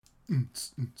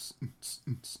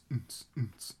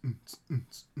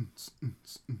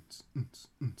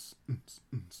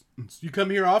You come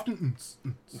here often?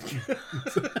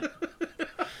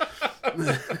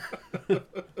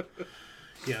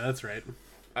 Yeah, that's right.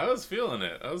 I was feeling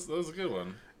it. That was a good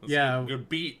one. Yeah. Good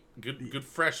beat. Good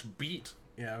fresh beat.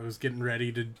 Yeah, I was getting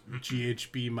ready to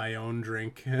GHB my own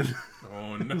drink and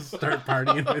Oh, no. start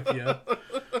partying with you.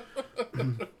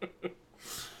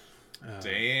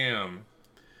 Damn.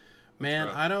 Man,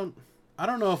 I don't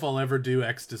know if I'll ever do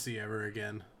ecstasy ever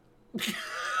again.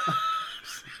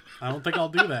 I don't think I'll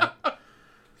do that.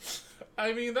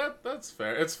 I mean, that's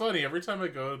fair. It's funny. Every time I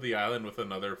go to the island with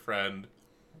another friend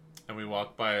and we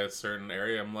walk by a certain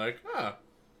area, I'm like,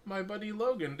 my buddy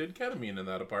Logan did ketamine in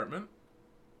that apartment.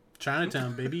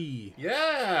 Chinatown, baby.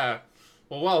 Yeah.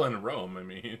 Well, while in Rome, I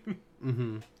mean.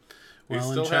 Mm-hmm. We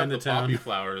Well, still in have the Chinatown, poppy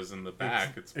flowers in the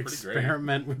back. It's pretty great.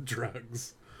 Experiment with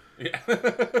drugs. Yeah.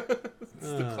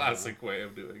 It's the classic way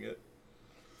of doing it.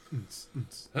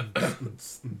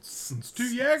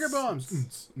 2 Jaeger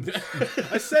bombs.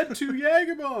 I said 2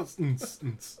 Jaeger bombs.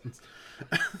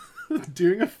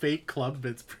 Doing a fake club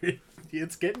bit's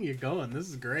it's getting you going. This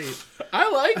is great. I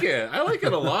like it. I like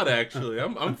it a lot, actually.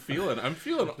 I'm feeling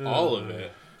all of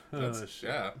it.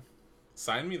 Yeah.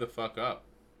 Sign me the fuck up.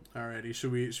 Alrighty,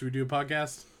 should we do a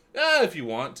podcast? Yeah, if you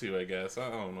want to, I guess. I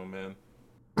don't know, man.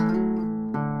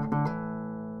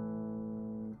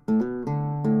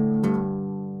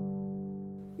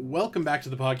 Welcome back to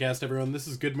the podcast, everyone. This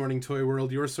is Good Morning Toy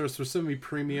World, your source for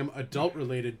semi-premium,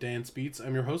 adult-related dance beats.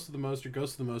 I'm your host of the most, your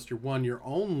ghost of the most, your one, your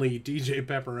only DJ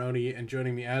Pepperoni, and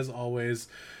joining me, as always,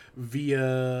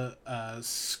 via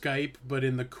Skype, but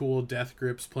in the cool Death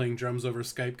Grips playing drums over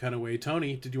Skype kind of way.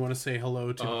 Tony, did you want to say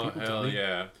hello to the people, hell Tony?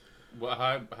 Yeah. Well,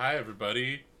 hi,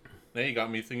 everybody. Now you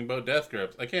got me thinking about Death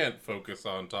Grips. I can't focus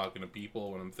on talking to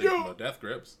people when I'm thinking about Death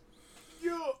Grips.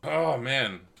 Oh,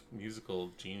 man.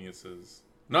 Musical geniuses.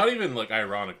 Not even, like,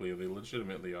 ironically, they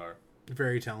legitimately are.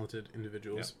 Very talented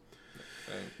individuals.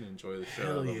 Yeah. I can enjoy the show.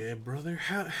 Hell yeah, brother.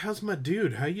 How's my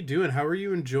dude? How you doing? How are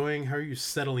you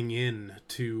settling in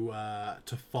to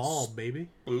fall, baby?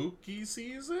 Spooky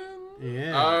season?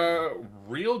 Yeah.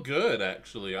 Real good,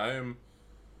 actually. I'm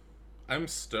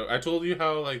stoked. I told you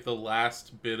how, like, the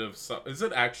last bit of... Is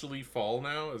it actually fall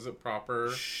now? Is it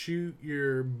proper? Shoot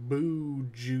your boo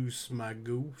juice, my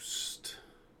ghost.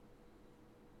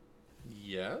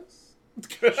 Yes?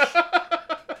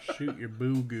 Shoot your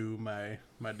boo goo, my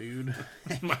dude.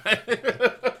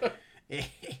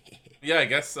 Yeah, I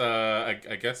guess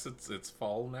it's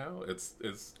fall now. It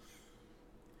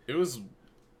was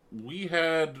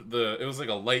like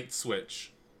a light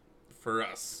switch for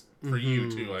us. For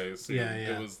you too, I assume. Yeah.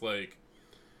 It was like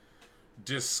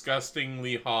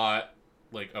disgustingly hot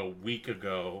like a week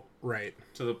ago. Right.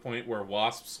 To the point where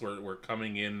wasps were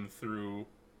coming in through,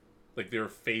 like they were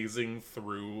phasing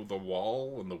through the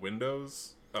wall and the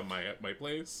windows of my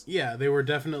place. Yeah, they were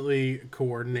definitely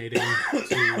coordinating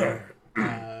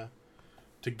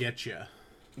to get you.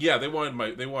 Yeah, they wanted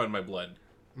my blood.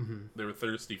 Mm-hmm. They were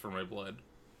thirsty for my blood.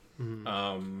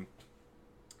 Mm-hmm.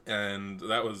 And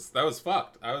that was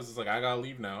fucked. I was just like, I gotta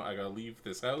leave now. I gotta leave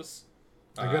this house.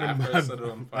 I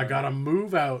gotta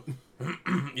move out.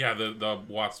 Yeah, the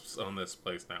wasps own this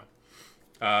place now.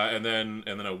 And then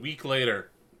a week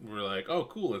later, we're like, oh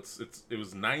cool, it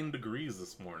was 9 degrees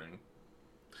this morning.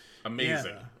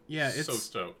 Amazing. Yeah, it's so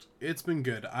stoked. It's been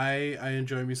good. I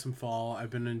enjoy me some fall.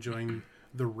 I've been enjoying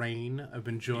the rain. I've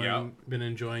been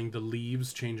enjoying the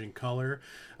leaves changing color.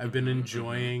 I've been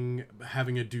enjoying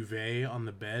having a duvet on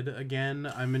the bed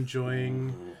again. I'm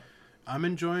enjoying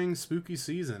spooky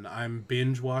season. I'm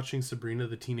binge watching Sabrina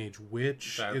the Teenage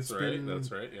Witch. That's right,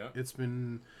 yeah. It's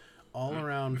been all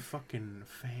around fucking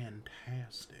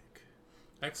fantastic.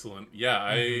 Excellent. Yeah,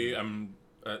 I'm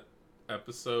at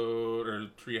episode or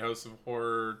Treehouse of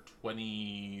Horror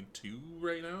 22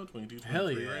 right now, 23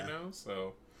 right now,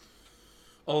 so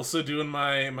also doing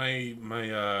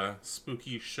my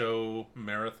spooky show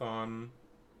marathon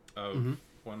of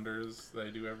wonders that I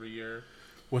do every year.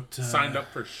 What signed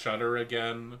up for Shudder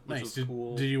again, which nice. was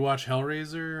cool. Did you watch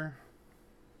Hellraiser?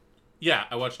 Yeah,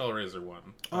 I watched Hellraiser 1.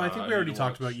 Oh, I think we already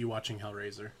talked about you watching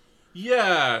Hellraiser.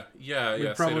 Yeah. We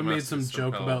probably made some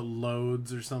joke about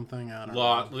loads or something. I don't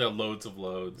know. Yeah, loads of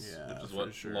loads, yeah, which is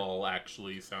what LOL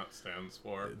actually stands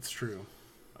for. It's true.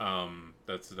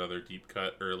 That's another deep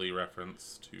cut early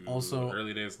reference to also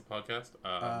early days of the podcast.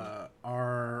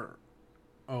 Our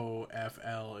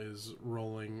OFL is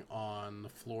rolling on the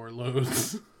floor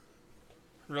loads.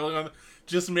 Rolling on,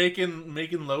 just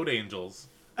making load angels.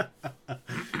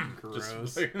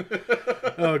 Gross.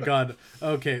 Oh god.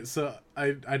 Okay, so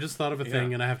I just thought of a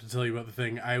thing, and I have to tell you about the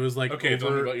thing. I was like, okay,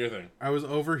 tell me about your thing. I was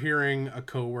overhearing a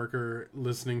coworker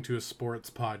listening to a sports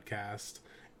podcast,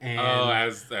 and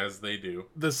as they do.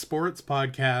 The sports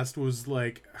podcast was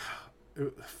like,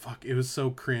 it was so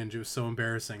cringe. It was so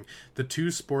embarrassing. The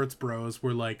two sports bros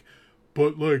were like,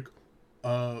 but like,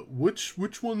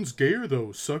 which one's gayer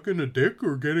though, sucking a dick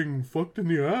or getting fucked in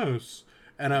the ass?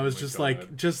 And I was just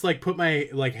like put my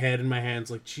like head in my hands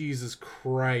like, Jesus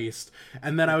Christ.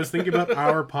 And then I was thinking about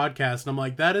our podcast, and I'm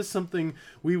like, that is something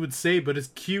we would say, but it's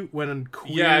cute when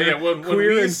queer, when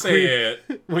we say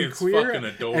it, it's fucking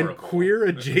adorable. And queer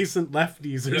adjacent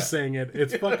lefties are saying it.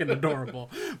 It's fucking adorable.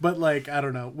 But like, I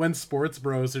don't know, when sports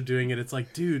bros are doing it, it's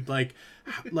like, dude, like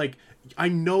I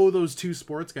know those two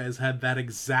sports guys had that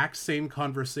exact same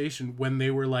conversation when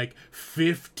they were like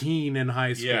 15 in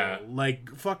high school. Yeah.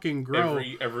 Like, fucking grow.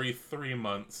 Every 3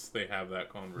 months they have that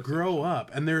conversation. Grow up.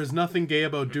 And there is nothing gay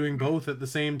about doing both at the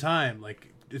same time.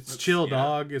 Like, it's chill,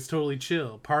 dog. It's totally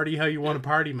chill. Party how you want to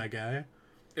party, my guy.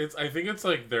 I think it's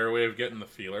like their way of getting the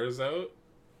feelers out.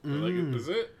 Like,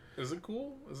 is it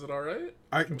cool? Is it all right?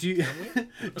 Do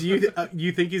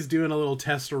you think he's doing a little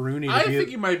test-a-rooney? I think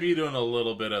he might be doing a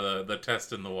little bit of the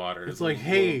test in the water. It's like,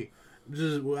 hey,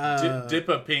 just dip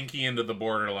a pinky into the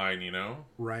borderline, you know?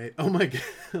 Right. Oh my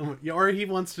god. Or he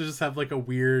wants to just have like a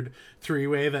weird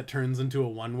three-way that turns into a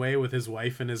one-way with his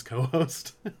wife and his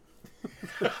co-host.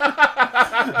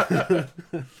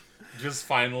 Just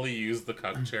finally use the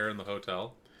cuck chair in the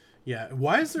hotel. Yeah.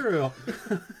 Why is there a...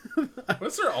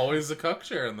 Why's there always a cuck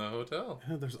chair in the hotel?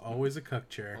 Yeah, there's always a cuck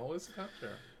chair. Always a cuck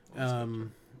chair.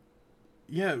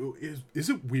 Yeah. Is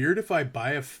it weird if I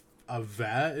buy a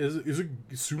vat? Is it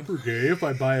super gay if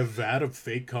I buy a vat of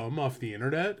fake cum off the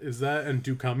internet? Is that, and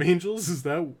do cum angels? Is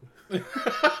that...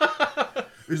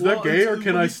 Is that gay, or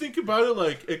can I... When you think about it,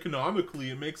 like, economically,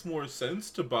 it makes more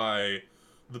sense to buy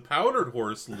the powdered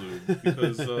horse lube,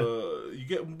 because you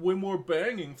get way more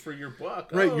banging for your buck.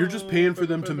 Right, you're just paying for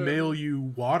them to mail you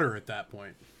water at that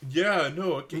point. Yeah,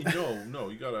 no, you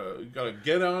gotta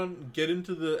get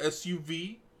into the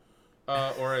SUV,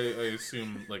 or I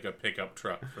assume like a pickup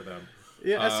truck for them.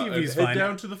 Yeah, SUV's fine. Head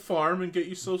down to the farm and get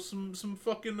you some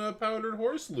fucking powdered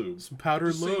horse lube. Some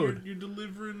powdered load. You're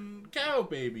delivering cow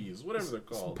babies, whatever they're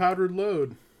called. Some powdered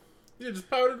load. Yeah, just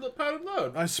powdered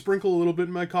load. I sprinkle a little bit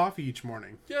in my coffee each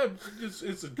morning. Yeah, it's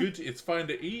good. It's fine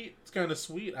to eat. It's kind of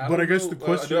sweet. I guess the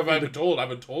question... I've been told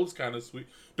it's kind of sweet.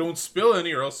 Don't spill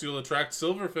any, or else you'll attract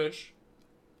silverfish.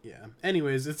 Yeah.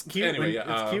 Anyways, it's cute.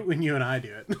 It's cute when you and I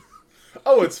do it.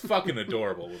 Oh, it's fucking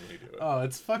adorable when we do it. Oh,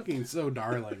 it's fucking so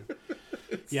darling.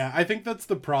 Yeah, I think that's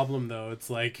the problem, though. It's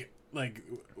like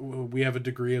we have a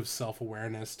degree of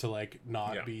self-awareness to like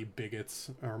not be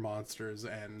bigots or monsters,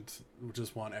 and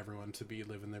just want everyone to be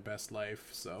living their best life.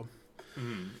 So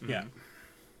yeah,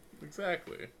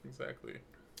 exactly.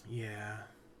 Yeah.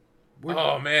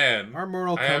 Oh man, our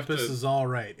moral compass is all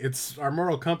right. Our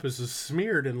moral compass is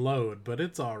smeared in load, but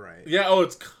it's all right. Yeah. Oh,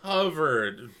 it's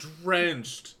covered,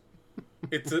 drenched.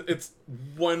 It's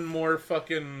one more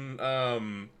fucking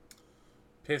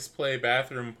piss play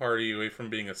bathroom party away from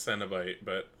being a Cenobite,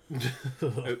 but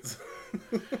it's...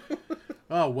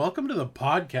 Oh, welcome to the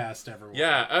podcast, everyone.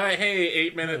 Yeah, hey,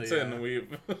 8 minutes in,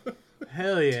 we've...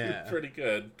 Hell yeah.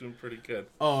 Doing pretty good.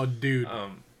 Oh, dude.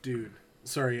 Dude.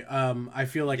 Sorry, I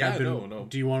feel like I've been... No.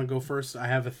 Do you want to go first? I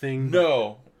have a thing...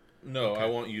 No, okay. I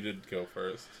want you to go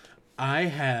first. I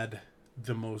had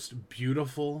the most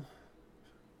beautiful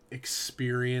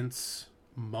experience...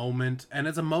 moment, and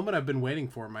it's a moment I've been waiting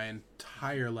for my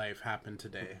entire life, happened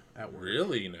today at work.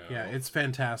 Really? No. Yeah, it's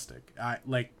fantastic. I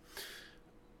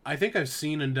think I've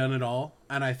seen and done it all,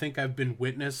 and I think I've been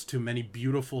witness to many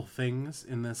beautiful things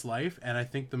in this life, and I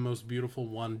think the most beautiful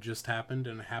one just happened,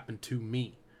 and it happened to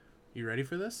me. You ready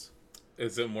for this?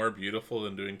 Is it more beautiful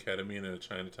than doing ketamine in a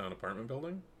Chinatown apartment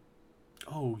building?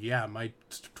 Oh, yeah, my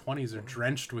 20s are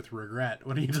drenched with regret.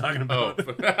 What are you talking about?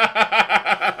 Oh.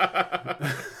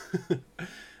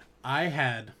 I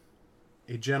had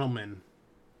a gentleman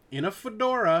in a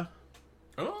fedora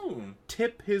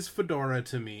tip his fedora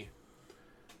to me.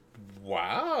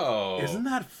 Wow. Isn't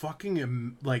that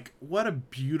fucking, like, what a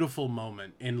beautiful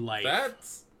moment in life.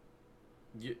 That's...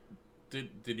 Did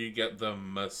you get the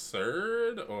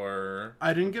masseured, or...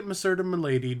 I didn't get masseured or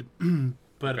miladied,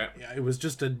 but it was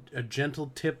just a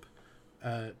gentle tip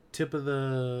of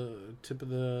the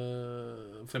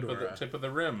fedora. Tip of the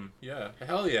rim. Yeah.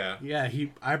 Hell yeah. Yeah,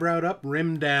 he eyebrowed up,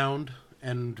 rim down,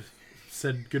 and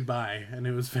said goodbye, and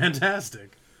it was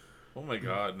fantastic. Oh my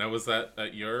god. Now, was that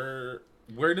at your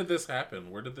Where did this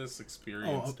happen? Where did this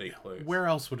experience take place? Where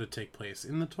else would it take place?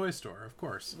 In the toy store, of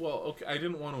course. Well, okay, I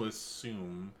didn't want to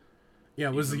assume. Yeah,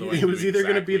 it was either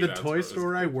going to be the toy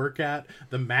store I work at,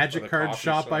 the magic card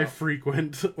shop I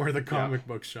frequent, or the comic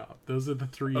book shop. Those are the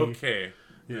three. Okay.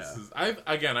 Yeah. I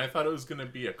thought it was going to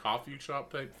be a coffee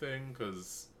shop type thing,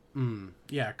 because...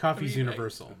 yeah, coffee's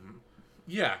universal.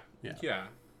 Yeah.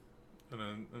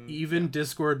 Even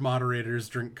Discord moderators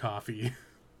drink coffee.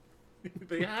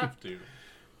 They have to.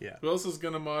 Yeah. Who else is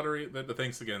going to moderate that?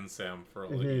 Thanks again, Sam, for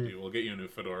all that you do. We'll get you a new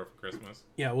fedora for Christmas.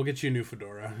 Yeah, we'll get you a new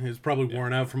fedora. It's probably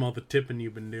worn out from all the tipping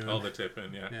you've been doing. All the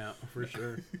tipping, yeah. Yeah, for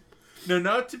sure. No,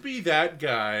 not to be that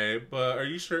guy, but are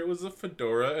you sure it was a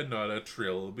fedora and not a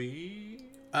trilby?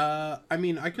 I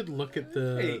mean, I could look at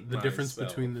the difference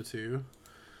between the two.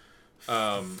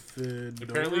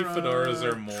 Apparently fedoras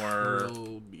are more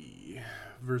trilby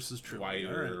versus trilby.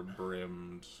 Wider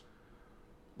brimmed.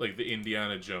 Like the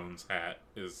Indiana Jones hat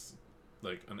is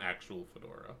like an actual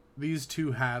fedora. These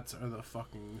two hats are the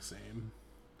fucking same.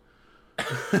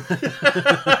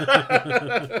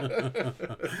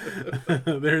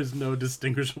 There's no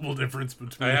distinguishable difference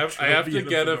between. I have to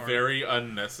get a very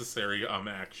unnecessary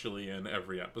actually in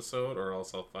every episode, or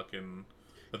else I'll fucking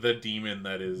the demon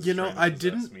that is. You know, I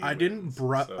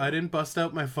didn't bust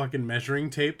out my fucking measuring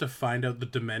tape to find out the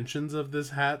dimensions of this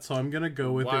hat, so I'm gonna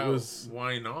go with it was.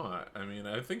 Why not? I mean,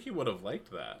 I think he would have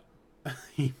liked that.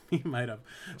 he might have.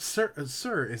 Sir,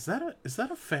 is that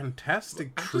a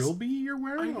fantastic trilby you're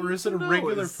wearing, or is it a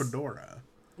regular fedora?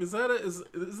 Is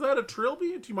that a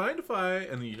trilby? Do you mind if I?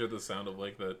 And then you hear the sound of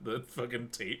like the fucking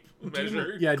tape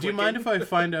measure. Do you mind if I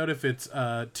find out if it's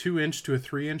 2-inch to a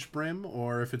 3-inch brim,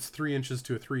 or if it's 3 inches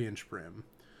to a 3-inch brim?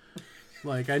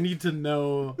 Like, I need to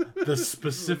know the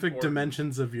specific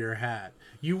dimensions of your hat.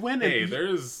 You went and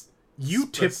you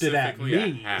tipped it at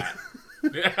me.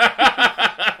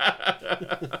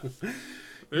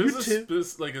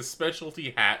 There's a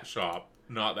specialty hat shop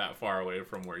not that far away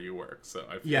from where you work, so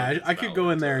I feel like I could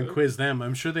go in there and quiz them.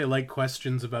 I'm sure they like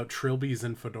questions about trilbies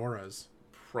and fedoras.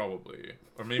 Probably.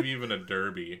 Or maybe even a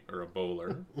derby or a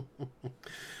bowler.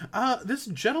 This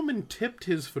gentleman tipped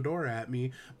his fedora at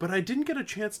me, but I didn't get a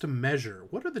chance to measure.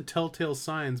 What are the telltale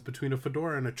signs between a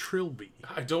fedora and a trilby?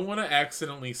 I don't want to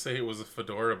accidentally say it was a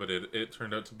fedora, but it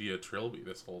turned out to be a trilby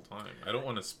this whole time. I don't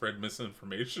want to spread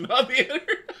misinformation on the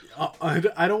internet.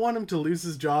 I don't want him to lose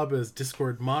his job as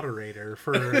Discord moderator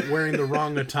for wearing the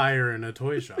wrong attire in a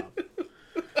toy shop.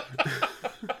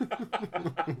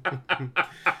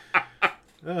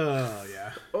 Oh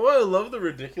yeah! Oh, I love the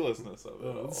ridiculousness of it.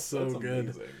 Oh, it's so That's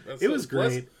good. It was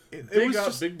great. It was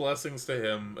just big blessings to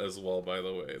him as well. By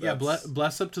the way,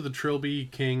 bless up to the Trilby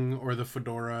King or the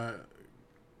fedora.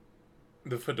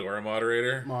 The fedora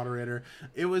moderator.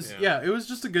 It was it was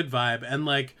just a good vibe, and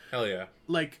like hell yeah.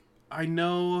 Like I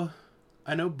know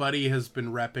Buddy has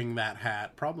been repping that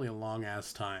hat probably a long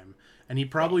ass time, and he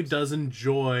probably does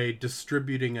enjoy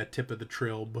distributing a tip of the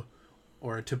trilb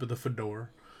or a tip of the fedora.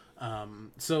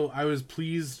 So I was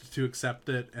pleased to accept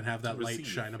it and have that light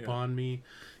shine upon me.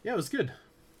 Yeah, it was good.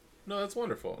 No, that's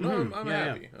wonderful. No, I'm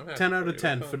happy. I'm happy. 10 out of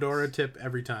 10. Fedora tip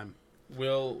every time.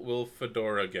 We'll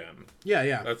fedora again.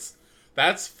 Yeah. That's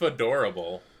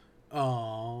fedorable.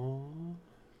 Aww.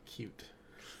 Cute.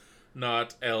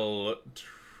 Not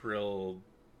Trilbifying.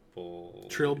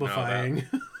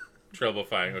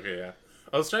 Trilbifying, okay, yeah.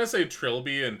 I was trying to say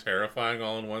trilby and terrifying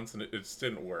all in once, and it just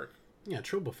didn't work. Yeah,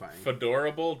 trilbifying.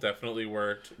 Fedorable definitely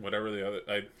worked. Whatever the other...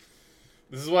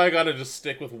 This is why I gotta just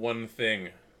stick with one thing.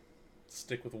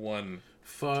 Stick with one.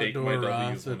 Fedora. Take my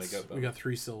W's when I get them. We got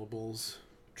 3 syllables.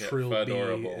 Yeah, Trilby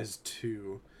fedorable is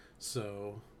 2.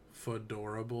 So,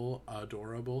 fedorable,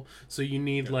 adorable. So you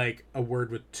need, like, a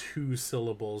word with 2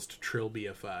 syllables to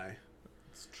trilbyify.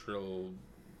 It's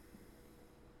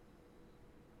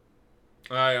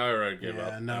I already give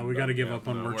up. Yeah, no, we got to give up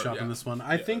on workshopping this one.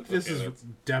 I think this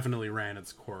definitely ran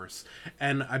its course.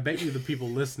 And I bet you the people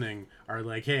listening are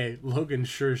like, hey, Logan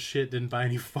sure as shit didn't buy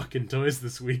any fucking toys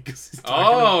this week. Is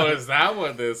that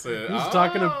what this is? He's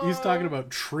talking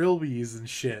about trilbies and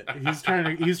shit. He's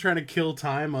trying to kill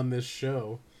time on this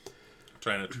show.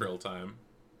 Trying to trill time.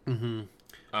 Mm-hmm.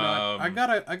 I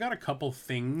got a couple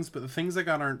things, but the things I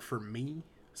got aren't for me.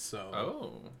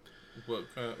 So.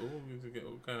 What kind of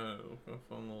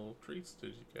fun little treats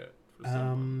did you get for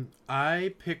someone?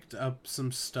 I picked up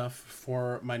some stuff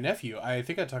for my nephew. I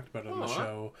think I talked about it on the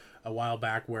show a while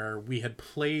back, where we had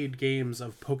played games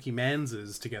of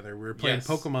Pokemon's together. We were playing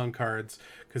Pokemon cards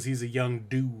because he's a young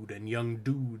dude, and young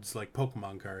dudes like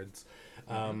Pokemon cards.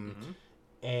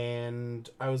 And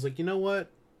I was like, you know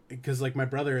what? because like my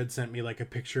brother had sent me like a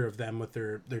picture of them with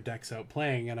their decks out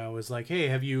playing, and I was like, hey,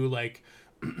 have you like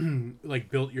like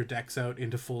built your decks out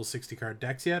into full 60 card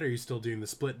decks yet, or are you still doing the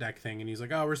split deck thing? And he's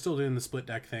like, oh, we're still doing the split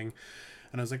deck thing.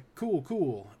 And I was like,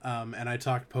 cool. And I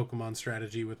talked Pokemon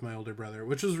strategy with my older brother,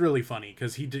 which was really funny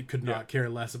because he could not care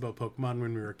less about Pokemon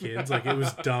when we were kids. Like, it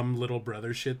was dumb little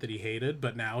brother shit that he hated,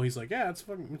 but now he's like, yeah, it's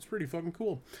pretty fucking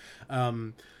cool.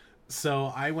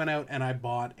 So I went out and I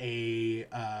bought a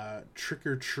trick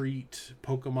or treat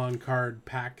Pokemon card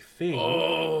pack thing.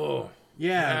 Oh.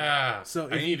 Yeah. So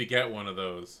I need to get one of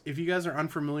those. If you guys are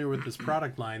unfamiliar with this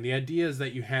product line, the idea is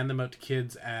that you hand them out to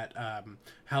kids at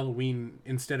Halloween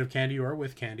instead of candy or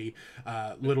with candy,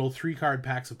 little 3-card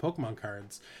packs of Pokemon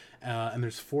cards. And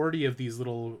there's 40 of these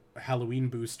little Halloween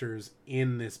boosters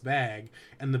in this bag.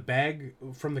 And the bag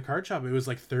from the card shop, it was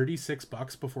like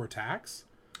 $36 before tax.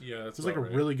 Yeah, it was like a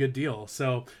really good deal.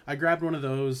 So I grabbed one of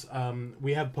those.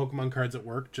 We have Pokemon cards at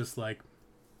work, just like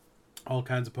all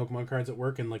kinds of Pokemon cards at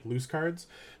work and like loose cards.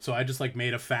 So I just like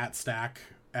made a fat stack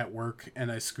at work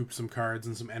and I scooped some cards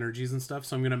and some energies and stuff.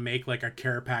 So I'm going to make like a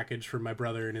care package for my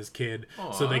brother and his kid.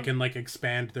 Aww. So they can like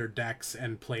expand their decks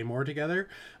and play more together.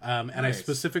 And nice. I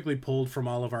specifically pulled from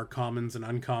all of our commons and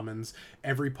uncommons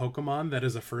every Pokemon that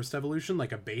is a first evolution,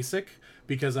 like a basic,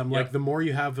 because I'm like, the more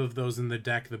you have of those in the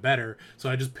deck, the better. So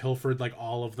I just pilfered like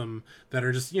all of them that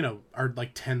are just, are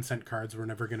like 10-cent cards we're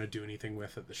never going to do anything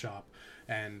with at the shop.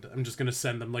 And I'm just going to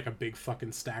send them like a big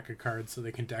fucking stack of cards so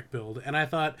they can deck build. And I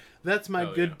thought, that's my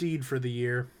good deed for the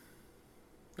year.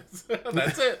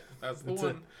 That's it. That's the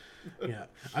one. Yeah.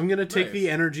 I'm going to take the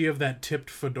energy of that tipped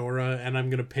fedora and I'm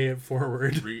going to pay it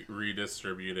forward.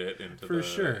 Redistribute it into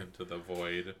into the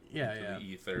void. Yeah, the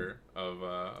ether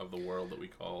of the world that we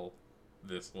call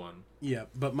this one. Yeah,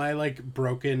 but my like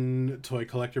broken toy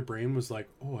collector brain was like,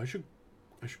 oh, I should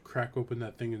crack open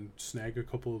that thing and snag a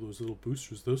couple of those little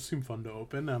boosters. Those seem fun to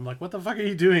open. And I'm like, what the fuck are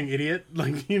you doing, idiot?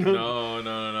 Like,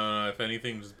 No. If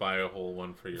anything, just buy a whole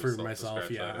one for yourself. For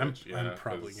myself, yeah. I'm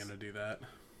probably going to do that.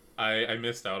 I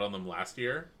missed out on them last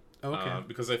year. Okay.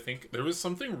 Because I think there was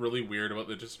something really weird about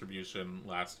the distribution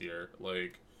last year.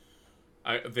 Like,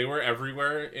 they were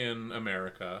everywhere in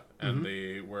America, and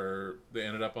they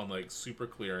ended up on, like, super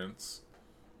clearance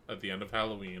at the end of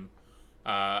Halloween.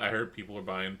 I heard people were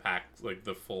buying packs, like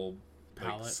the full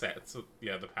pallet sets.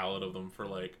 The pallet of them for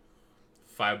like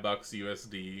 $5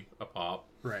 USD a pop.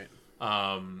 Right.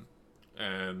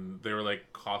 And they were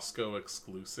like Costco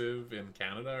exclusive in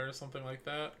Canada or something like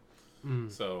that.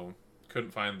 So couldn't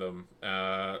find them.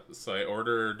 So I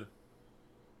ordered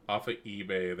off of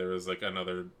eBay. There was like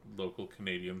another local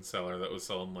Canadian seller that was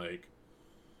selling like,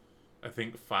 I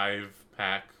think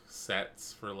 5-pack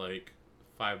sets for like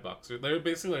 $5. They're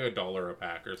basically like $1 a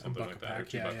pack or something like that, or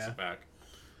 $2 a pack.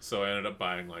 So I ended up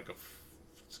buying like a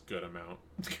good amount.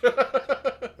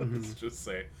 Let's just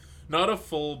say, not a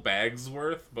full bag's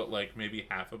worth, but like maybe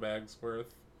half a bag's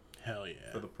worth. Hell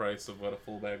yeah! For the price of what a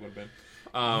full bag would have been.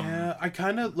 Yeah, I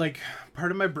kind of like,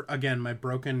 part of my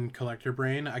broken collector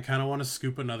brain. I kind of want to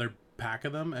scoop another pack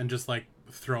of them and just like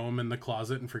throw them in the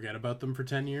closet and forget about them for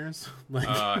 10 years. Like,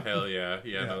 hell yeah,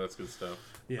 no, that's good stuff.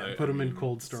 Yeah, put them in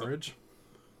cold storage.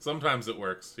 Sometimes it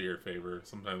works to your favor,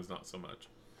 sometimes not so much.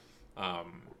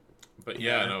 But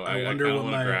I wonder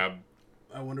what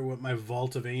I wonder what my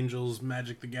Vault of Angels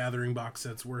Magic the Gathering box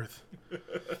set's worth.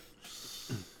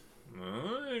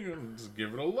 Just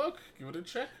give it a look, give it a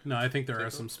check. No, I think there are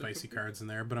some spicy cards in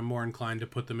there, but I'm more inclined to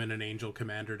put them in an Angel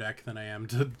Commander deck than I am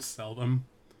to sell them.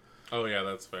 Oh yeah,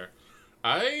 that's fair.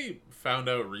 I found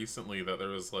out recently that there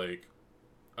was like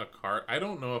a card. I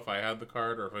don't know if I had the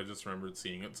card or if I just remembered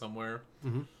seeing it somewhere.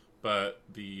 But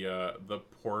the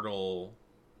Portal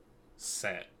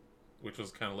set, which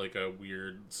was kind of like a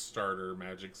weird starter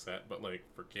Magic set, but like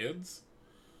for kids.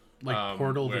 Like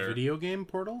Portal, the video game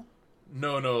Portal?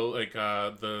 No, like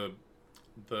the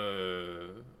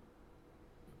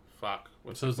fuck.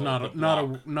 So it's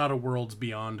not a Worlds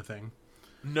Beyond thing.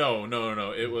 No.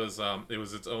 It was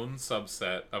its own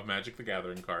subset of Magic the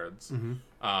Gathering cards.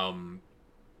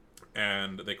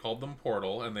 And they called them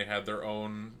Portal, and they had their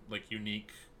own like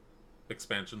unique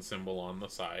expansion symbol on the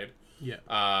side. Yeah.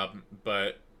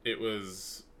 But it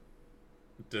was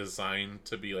designed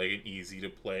to be like an easy to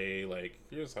play, like,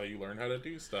 here's how you learn how to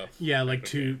do stuff. Yeah, like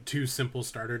two simple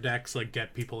starter decks, like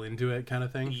get people into it kind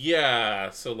of thing. Yeah,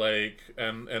 so like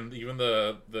and even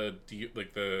the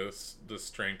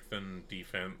strength and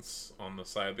defense on the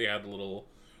side, they had a little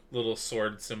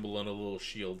sword symbol and a little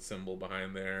shield symbol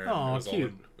behind there. Oh, it was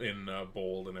cute. all in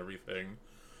bold and everything.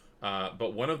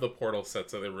 But one of the Portal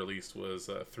sets that they released was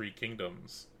Three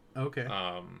Kingdoms. Okay.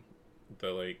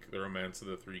 The Romance of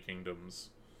the Three Kingdoms.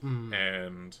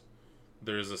 And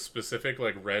there's a specific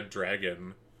like red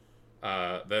dragon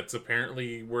that's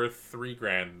apparently worth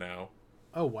 $3,000 now.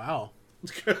 Oh wow.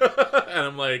 And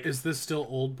I'm like, is this still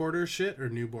old border shit or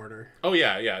new border? Oh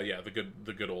yeah, the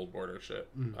good old border shit.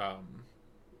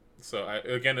 So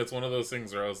again, it's one of those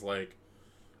things where I was like,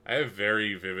 I have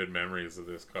very vivid memories of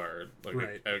this card. Like,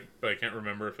 right. I can't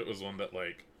remember if it was one that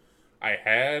like I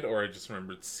had, or I just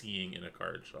remembered seeing in a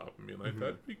card shop and being like,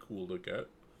 that'd be cool to get.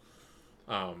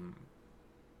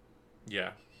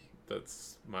 Yeah,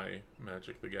 that's my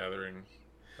Magic the Gathering.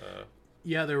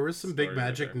 Yeah, there was some big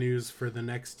Magic news for the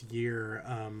next year.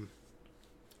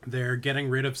 They're getting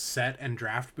rid of set and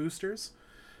draft boosters.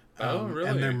 Oh, really?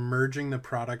 And they're merging the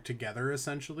product together,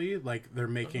 essentially. Like, they're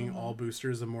making all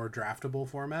boosters a more draftable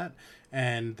format.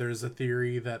 And there's a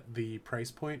theory that the price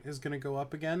point is going to go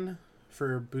up again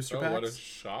for booster packs. What a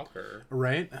shocker.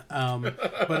 Right?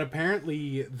 But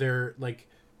apparently they're, like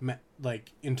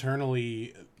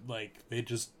internally, like, they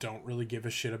just don't really give a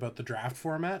shit about the draft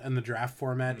format, and the draft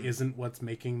format isn't what's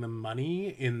making the money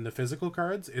in the physical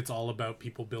cards. It's all about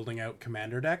people building out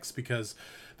commander decks, because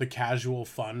the casual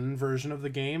fun version of the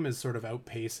game is sort of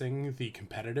outpacing the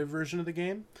competitive version of the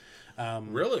game.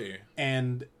 Really?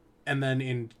 And then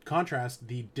in contrast,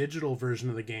 the digital version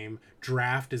of the game,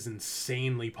 draft is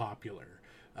insanely popular.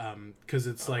 Because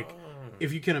it's like,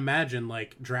 if you can imagine,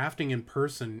 like, drafting in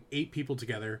person, 8 people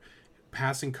together,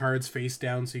 passing cards face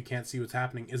down so you can't see what's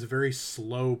happening, is a very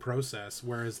slow process.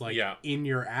 Whereas, like, in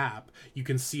your app, you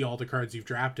can see all the cards you've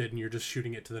drafted and you're just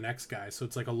shooting it to the next guy. So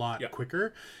it's, like, a lot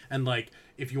quicker. And, like,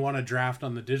 if you want to draft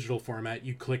on the digital format,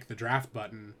 you click the draft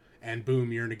button and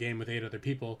boom, you're in a game with 8 other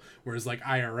people. Whereas, like,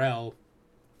 IRL,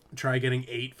 try getting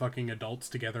 8 fucking adults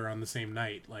together on the same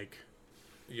night. Like,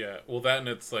 yeah, well, that, and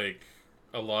it's, like,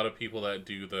 a lot of people that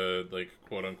do the, like,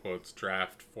 quote-unquote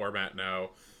draft format now,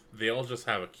 they all just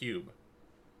have a cube.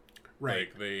 Right.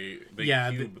 Like, they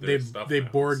cube their stuff they now,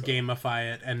 board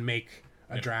gamify it and make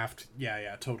a draft.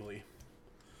 Yeah, totally.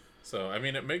 So, I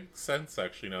mean, it makes sense,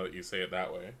 actually, now that you say it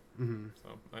that way.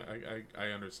 So, I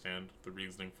understand the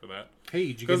reasoning for that. Hey,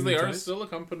 did you get because they are still a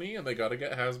company, and they gotta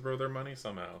get Hasbro their money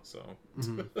somehow, so...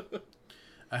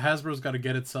 Hasbro's gotta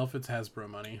get itself its Hasbro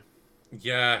money.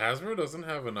 Yeah, Hasbro doesn't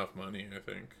have enough money, I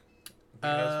think.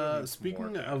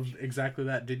 Speaking of exactly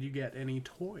that, did you get any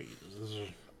toys?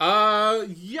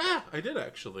 Yeah, I did,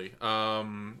 actually.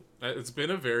 It's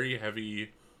been a very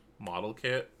heavy model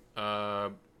kit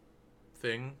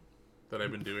thing that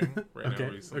I've been doing right now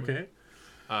recently. Okay.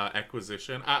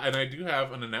 Acquisition. And I do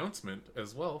have an announcement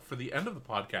as well for the end of the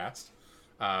podcast,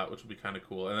 which will be kind of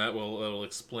cool. And that will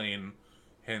explain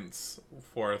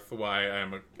henceforth why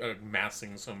I'm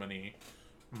amassing so many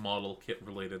model kit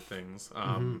related things.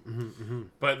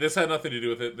 But this had nothing to do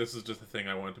with it. This is just a thing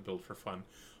I wanted to build for fun.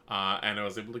 And I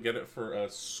was able to get it for a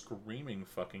screaming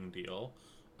fucking deal.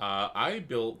 I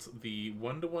built the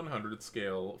 1/100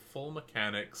 scale full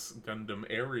mechanics Gundam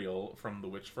Aerial from The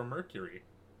Witch from Mercury.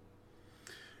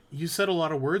 You said a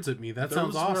lot of words at me. That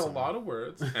sounds awesome. Those were a lot of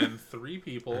words, and 3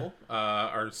 people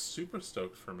are super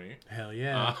stoked for me. Hell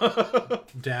yeah.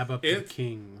 Dab up the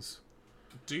kings.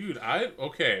 Dude,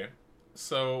 okay.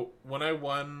 So, when I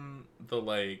won the,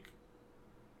 like,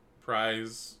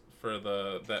 prize for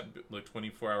that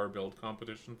 24-hour build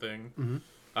competition thing,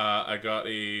 I got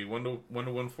a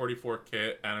 1/144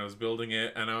 kit, and I was building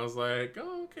it, and I was like,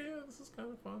 oh, okay, this is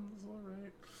kind of fun. This is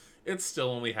alright. It's still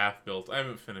only half built. I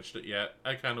haven't finished it yet.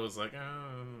 I kind of was like, kind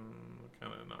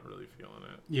of not really feeling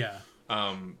it. Yeah.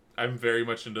 I'm very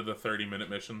much into the 30-minute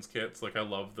missions kits. Like, I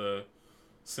love the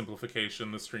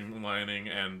simplification, the streamlining,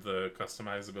 and the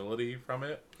customizability from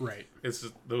it. Right. It's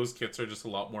just, those kits are just a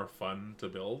lot more fun to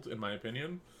build, in my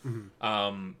opinion.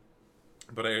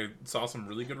 But I saw some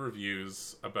really good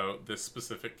reviews about this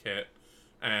specific kit,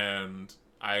 and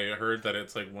I heard that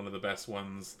it's like one of the best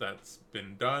ones that's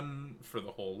been done for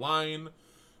the whole line,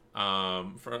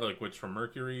 for like Witch from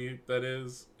Mercury, that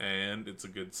is, and it's a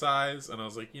good size. And I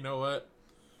was like, you know what,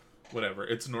 whatever.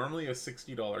 It's normally a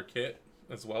 $60 kit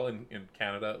as well, in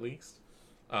Canada at least.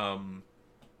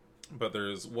 But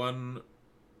there's one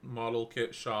model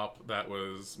kit shop that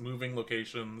was moving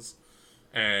locations,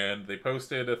 and they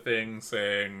posted a thing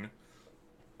saying,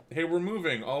 hey, we're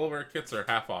moving, all of our kits are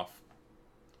half off.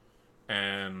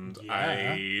 And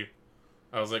I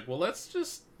was like, well, let's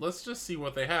just see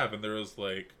what they have. And there was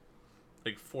like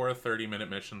 4 30-minute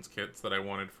missions kits that I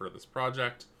wanted for this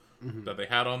project that they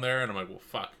had on there. And I'm like, well,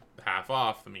 fuck, half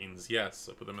off means yes.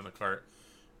 I put them in the cart,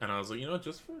 and I was like, you know,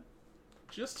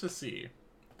 just to see,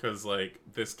 because like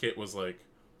this kit was like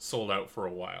sold out for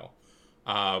a while.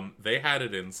 They had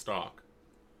it in stock,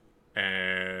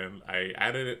 and I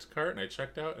added it to cart, and I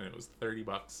checked out, and it was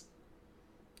 $30.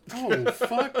 Oh,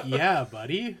 fuck yeah,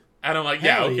 buddy. And I'm like,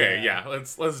 Hell yeah, okay, yeah.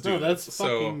 let's do that's this.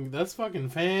 that's fucking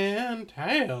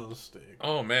fantastic.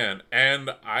 Oh man, and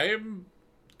I'm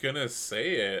gonna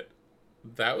say it.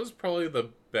 That was probably the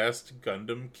best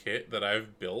Gundam kit that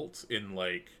I've built in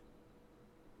like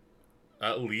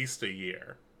at least a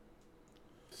year.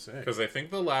 Sick. Because I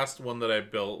think the last one that I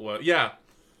built was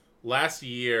last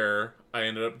year I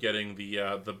ended up getting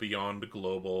the Beyond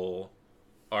Global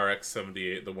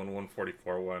RX-78, the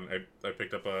 1144 one. I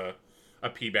picked up a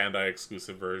P Bandai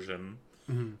exclusive version,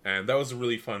 and that was a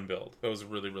really fun build. That was a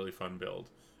really, really fun build.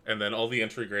 And then all the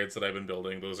entry grades that I've been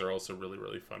building, those are also really,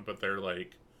 really fun. But they're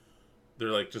like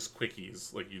just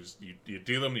quickies. Like you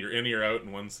do them, you're in, you're out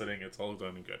in one sitting. It's all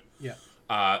done and good. Yeah.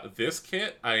 This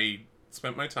kit, I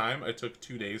spent my time. I took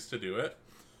 2 days to do it,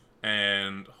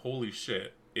 and holy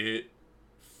shit, it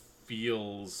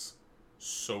feels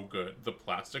so good. The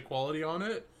plastic quality on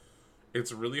it,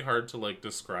 it's really hard to like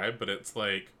describe, but it's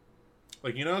like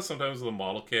you know, sometimes with a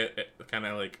model kit, it kind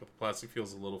of like the plastic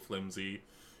feels a little flimsy,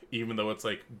 even though it's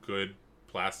like good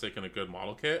plastic and a good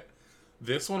model kit.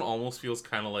 This one almost feels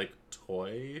kind of like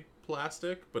toy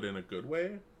plastic, but in a good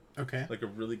way. Okay. Like a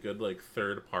really good like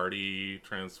third-party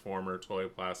Transformer toy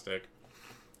plastic.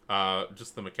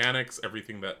 Just the mechanics,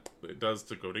 everything that it does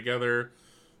to go together.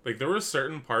 Like there were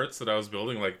certain parts that I was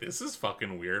building like, this is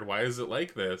fucking weird. Why is it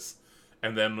like this?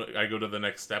 And then I go to the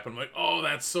next step and I'm like, oh,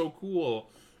 that's so cool.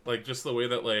 Like just the way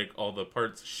that like all the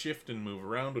parts shift and move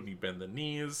around when you bend the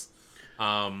knees.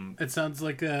 It sounds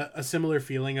like a similar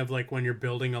feeling of like when you're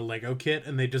building a Lego kit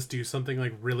and they just do something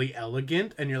like really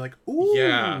elegant and you're like, ooh,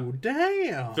 yeah,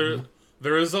 damn.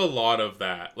 There is a lot of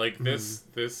that. Like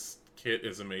this kit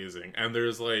is amazing, and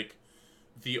there's like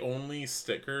the only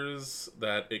stickers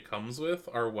that it comes with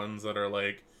are ones that are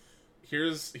like,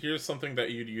 here's something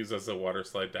that you'd use as a water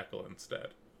slide decal instead.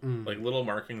 Like little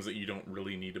markings that you don't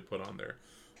really need to put on there.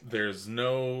 There's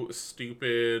no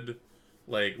stupid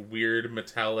like weird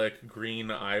metallic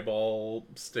green eyeball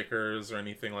stickers or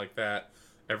anything like that.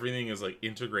 Everything is like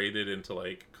integrated into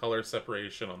like color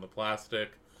separation on the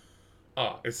plastic.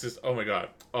 Oh, it's just, oh my god.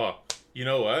 Oh, you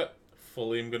know what?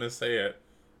 Fully I'm gonna say it.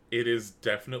 It is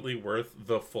definitely worth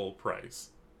the full price.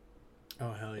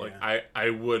 Oh hell yeah. Like I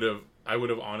would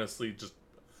have honestly just,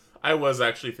 I was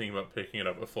actually thinking about picking it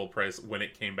up at full price when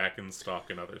it came back in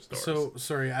stock in other stores. So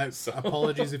sorry,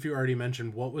 apologies if you already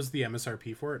mentioned, what was the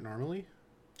MSRP for it normally?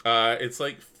 It's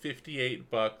like $58.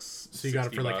 So you got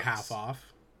it for like half off?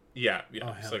 Yeah.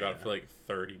 Oh, So I got it for like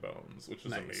 30 bones, which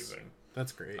is amazing.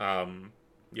 That's great.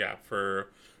 Yeah, for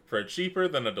cheaper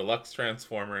than a deluxe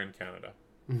Transformer in Canada.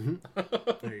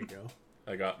 There you go.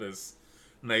 I got this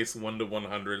nice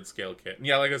 1:100 scale kit. And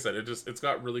yeah, like I said, it's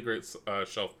got really great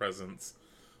shelf presence.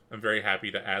 I'm very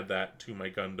happy to add that to my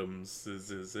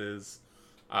Gundams.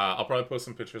 I'll probably post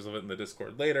some pictures of it in the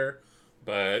Discord later,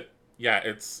 but yeah,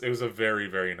 it was a very,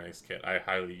 very nice kit. I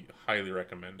highly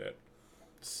recommend it.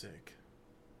 Sick.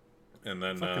 And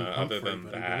then other than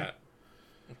that,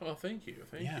 well, thank you.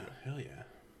 Yeah, hell yeah.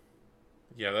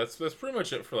 Yeah, that's pretty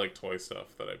much it for like toy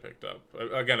stuff that I picked up.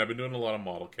 Again, I've been doing a lot of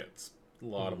model kits,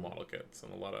 and a lot of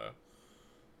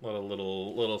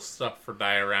little stuff for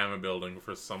diorama building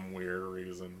for some weird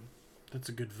reason. That's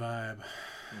a good vibe.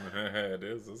 It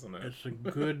is, isn't it?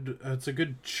 It's a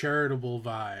good charitable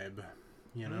vibe,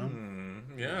 you know.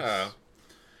 Yeah.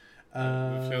 Yes.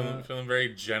 I'm feeling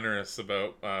very generous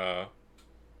about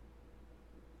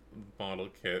model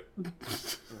kit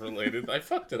related. I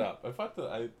fucked it up.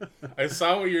 I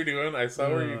saw what you're doing. I saw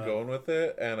where you're going with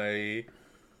it, and I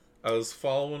was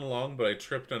following along, but I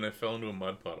tripped and I fell into a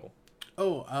mud puddle.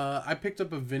 Oh, I picked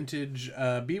up a vintage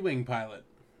B-Wing pilot.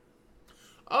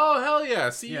 Oh, hell yeah.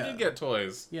 See, you did get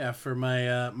toys. Yeah, for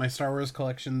my my Star Wars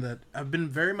collection that I've been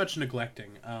very much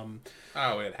neglecting.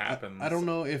 It happens. I don't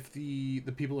know if the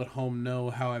people at home know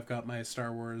how I've got my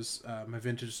Star Wars, my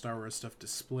vintage Star Wars stuff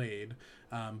displayed,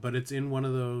 but it's in one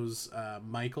of those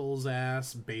Michael's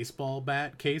ass baseball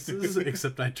bat cases,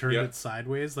 except I turned it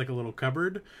sideways like a little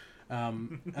cupboard,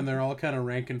 and they're all kind of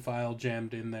rank and file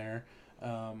jammed in there.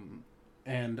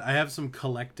 And I have some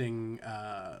collecting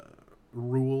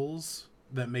rules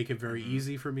that make it very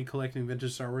easy for me collecting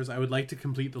vintage Star Wars. I would like to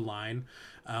complete the line,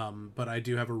 but I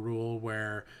do have a rule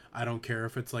where I don't care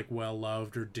if it's like well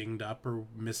loved or dinged up or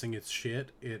missing its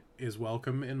shit. It is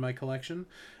welcome in my collection.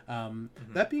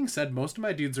 That being said, most of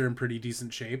my dudes are in pretty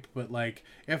decent shape, but like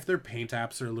if their paint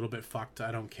apps are a little bit fucked,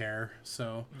 I don't care.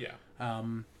 So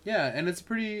and it's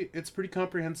pretty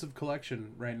comprehensive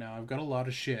collection right now. I've got a lot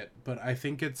of shit, but I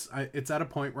think it's at a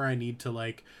point where I need to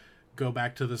like go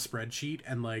back to the spreadsheet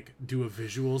and like do a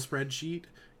visual spreadsheet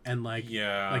and like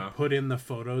put in the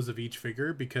photos of each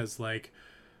figure, because like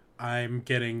I'm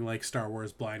getting like Star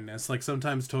Wars blindness. Like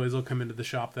sometimes toys will come into the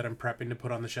shop that I'm prepping to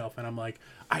put on the shelf, and I'm like,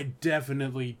 I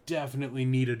definitely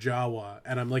need a Jawa,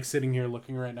 and I'm like sitting here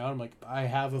looking right now, and I'm like, I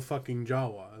have a fucking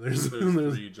Jawa. There's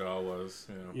 3 Jawas.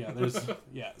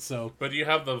 So. But you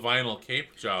have the vinyl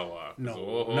cape Jawa. No,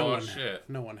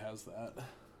 no one has that.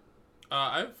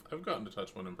 I've gotten to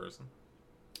touch one in person.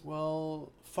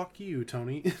 Well, fuck you,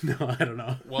 Tony. No, I don't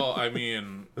know. Well, I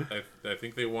mean, I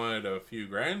think they wanted a few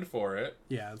grand for it.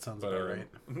 Yeah, that sounds about right.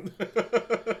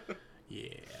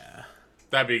 Yeah.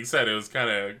 That being said, it was kind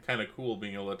of cool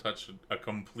being able to touch a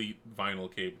complete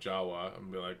vinyl cape Jawa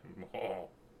and be like, oh,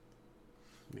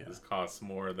 yeah. This costs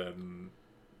more than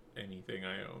anything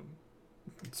I own.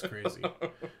 It's crazy.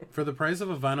 For the price of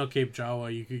a vinyl cape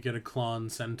Jawa, you could get a Klon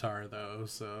Centaur, though,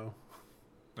 so...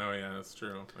 Oh yeah, that's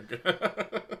true.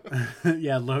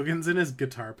 Yeah, Logan's in his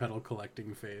guitar pedal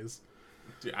collecting phase.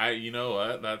 Dude, you know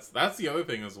what? That's the other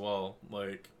thing as well.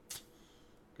 Like,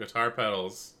 guitar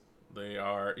pedals, they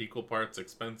are equal parts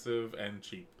expensive and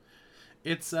cheap.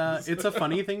 It's a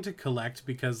funny thing to collect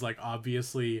because, like,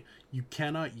 obviously you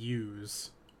cannot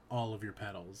use all of your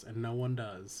pedals, and no one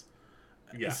does.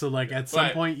 Yeah. So, like, at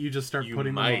some point you just start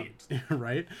putting them on,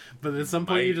 right? But at some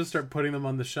point you just start putting them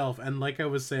on the shelf. And like I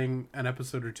was saying an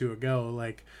episode or two ago,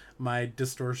 like, my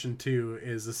Distortion 2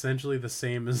 is essentially the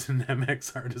same as an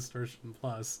MXR Distortion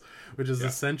Plus, which is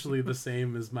essentially the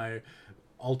same as my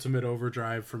Ultimate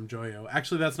Overdrive from Joyo.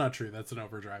 Actually, that's not true. That's an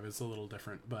overdrive. It's a little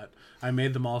different, but I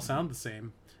made them all sound the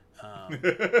same.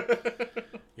 We're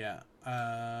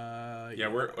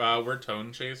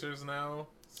tone chasers now.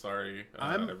 Sorry,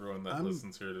 everyone that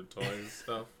listens here to toys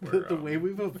stuff. The way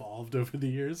we've evolved over the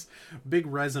years. Big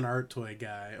resin art toy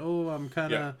guy. Oh, I'm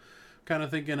kind of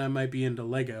thinking I might be into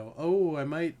Lego. Oh, I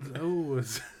might. Oh, ooh,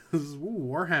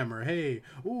 Warhammer. Hey,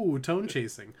 ooh, tone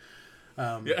chasing.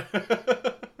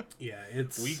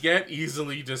 It's we get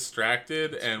easily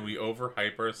distracted and we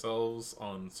overhype ourselves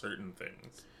on certain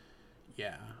things.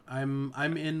 Yeah, I'm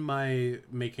in my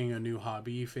making a new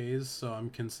hobby phase, so I'm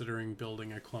considering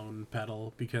building a clone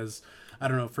pedal because I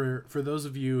don't know, for those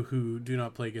of you who do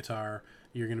not play guitar,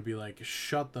 you're going to be like,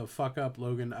 shut the fuck up,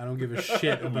 Logan. I don't give a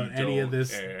shit about any of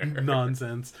this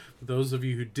nonsense. For those of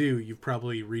you who do, you've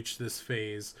probably reached this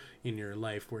phase in your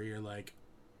life where you're like,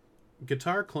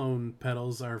 guitar clone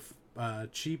pedals are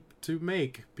cheap to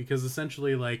make because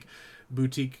essentially like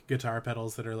boutique guitar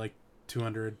pedals that are like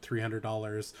 $200,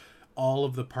 $300, all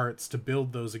of the parts to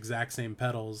build those exact same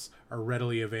pedals are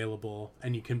readily available,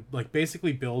 and you can like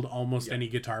basically build almost any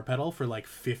guitar pedal for like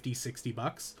 $50-$60.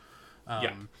 So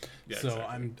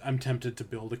exactly. I'm tempted to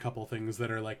build a couple things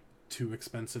that are like too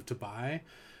expensive to buy,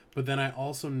 but then I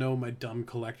also know my dumb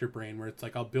collector brain where it's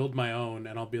like I'll build my own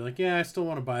and I'll be like, yeah, I still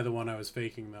want to buy the one I was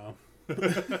faking though.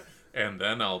 And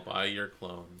then I'll buy your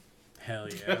clone. Hell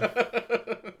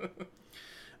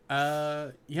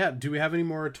yeah. Do we have any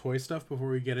more toy stuff before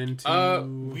we get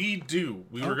into... We do.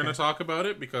 We were going to talk about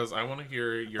it because I want to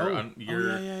hear your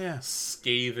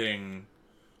scathing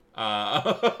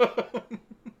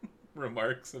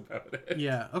remarks about it.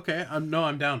 Yeah, okay. No,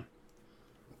 I'm down.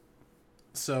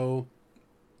 So...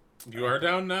 You are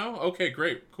down now? Okay,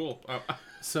 great. Cool.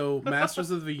 So,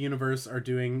 Masters of the Universe are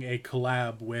doing a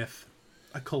collab.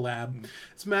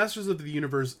 It's Masters of the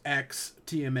Universe X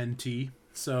TMNT.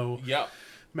 So... Yeah.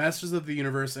 Masters of the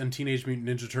Universe and Teenage Mutant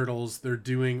Ninja Turtles, they're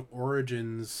doing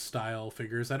Origins style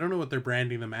figures. I don't know what they're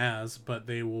branding them as, but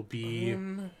they will be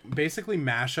basically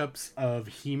mashups of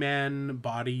He-Man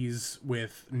bodies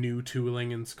with new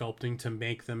tooling and sculpting to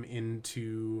make them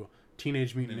into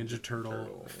Teenage Mutant Ninja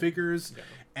Turtle figures. Yeah.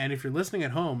 And if you're listening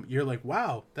at home, you're like,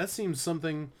 wow, that seems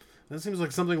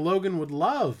like something Logan would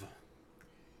love.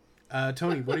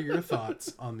 Tony, what are your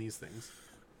thoughts on these things?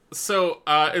 So,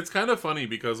 it's kind of funny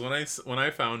because when I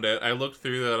found it, I looked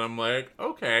through that, I'm like,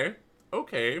 okay,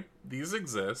 these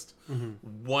exist.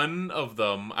 Mm-hmm. One of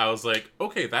them, I was like,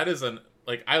 okay, that is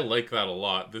I like that a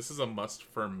lot. This is a must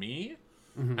for me.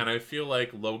 Mm-hmm. And I feel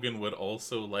like Logan would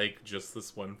also like just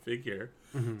this one figure.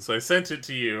 Mm-hmm. So I sent it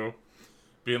to you,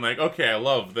 being like, okay, I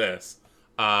love this.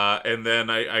 And then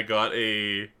I got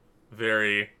a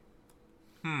very,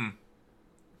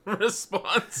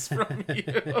 response from you.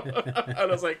 And I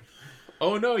was like,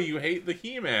 oh no, you hate the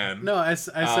He-Man. No, I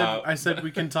said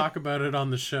we can talk about it on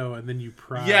the show, and then you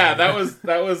pried. Yeah, that was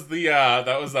the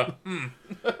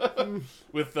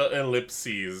with the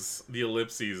ellipses. The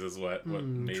ellipses is what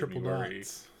made me worry.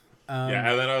 Dots. Yeah,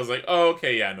 and then I was like, oh,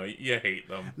 okay, yeah, no, you hate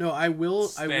them. No, I will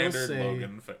say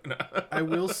Logan I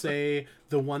will say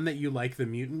the one that you like, the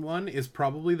mutant one, is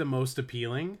probably the most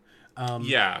appealing.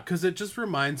 Because it just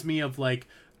reminds me of like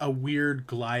a weird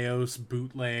Glyos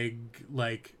bootleg,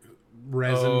 like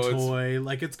resin toy.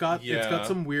 Like it's got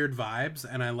some weird vibes,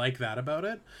 and I like that about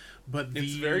it. But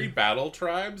it's very Battle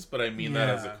Tribes, but I mean that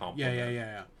as a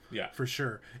compliment. Yeah, for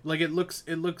sure. Like it looks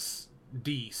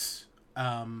decent.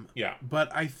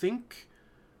 But I think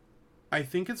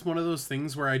it's one of those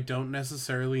things where I don't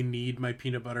necessarily need my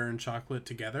peanut butter and chocolate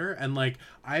together, and like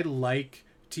I like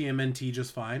TMNT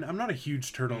just fine. I'm not a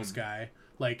huge Turtles guy.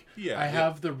 Like, I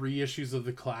have the reissues of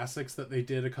the classics that they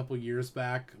did a couple years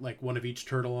back, like one of each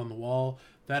turtle on the wall.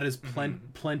 That is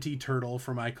plenty turtle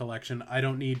for my collection. I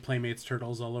don't need Playmates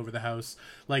turtles all over the house.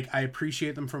 Like, I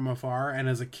appreciate them from afar, and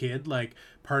as a kid, like,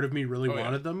 part of me really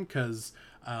wanted them, because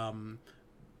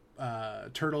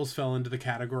turtles fell into the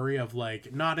category of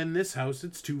like, not in this house,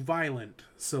 it's too violent.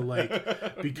 So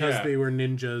like, because they were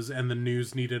ninjas and the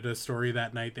news needed a story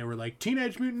that night, they were like,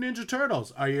 Teenage Mutant Ninja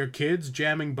Turtles, are your kids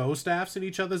jamming bow staffs in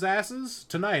each other's asses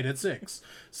tonight at 6?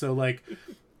 So like,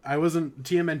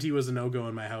 TMNT was a no-go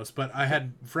in my house, but I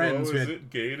had friends is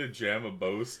it gay to jam a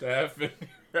bow staff in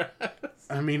your ass?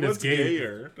 I mean, What's it's gay.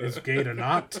 Gayer? It's gay to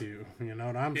not to, you know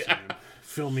what I'm saying?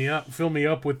 Fill me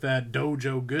up with that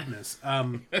dojo goodness.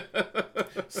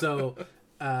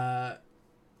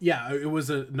 It was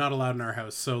not allowed in our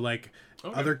house. So like,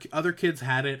 other kids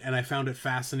had it, and I found it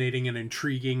fascinating and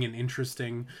intriguing and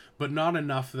interesting, but not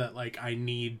enough that like I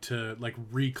need to like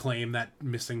reclaim that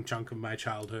missing chunk of my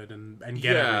childhood and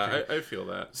get everything. I feel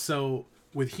that. So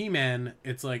with He-Man,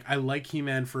 it's like, I like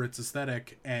He-Man for its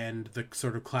aesthetic and the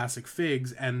sort of classic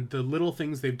figs, and the little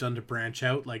things they've done to branch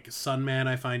out, like Sunman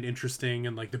I find interesting,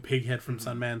 and like the pig head from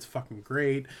Sunman's fucking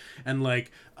great, and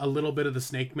like a little bit of the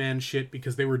Snake Man shit,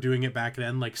 because they were doing it back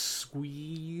then, like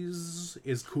Squeeze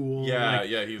is cool. He's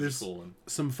a cool one.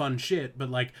 Some fun shit,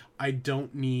 but like, I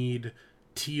don't need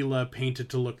Tila painted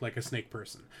to look like a snake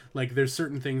person. Like, there's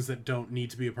certain things that don't need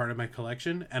to be a part of my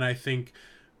collection, and I think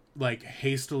like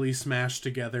hastily smashed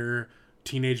together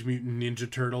Teenage Mutant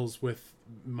Ninja Turtles with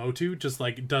Motu just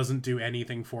like doesn't do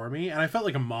anything for me, and I felt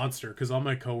like a monster because all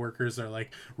my coworkers are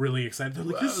like really excited. They're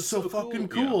like, this is so fucking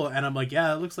cool. And I'm like,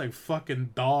 yeah, it looks like fucking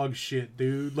dog shit,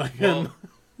 dude. Like,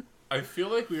 I feel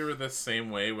like we were the same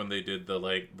way when they did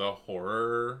the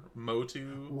horror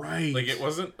Motu. Right. Like, it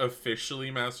wasn't officially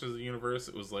Masters of the Universe.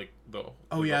 It was like the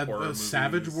the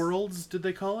Savage Worlds, did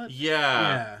they call it?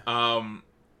 Yeah.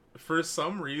 For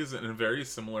some reason, in a very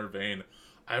similar vein,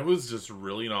 I was just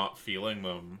really not feeling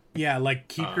them. Yeah, like,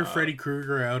 keep your Freddy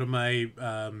Krueger out of my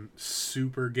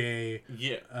super gay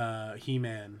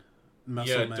He-Man. I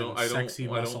don't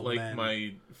like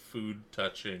my food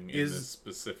touching in this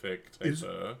specific type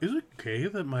of... Is it gay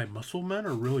that my muscle men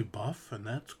are really buff, and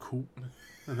that's cool?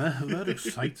 And that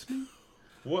excites me?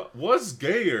 What's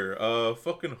gayer?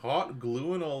 Fucking hot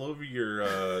gluing all over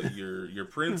your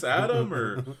Prince Adam,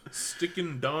 or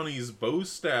sticking Donnie's bow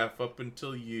staff up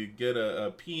until you get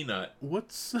a peanut?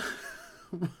 What's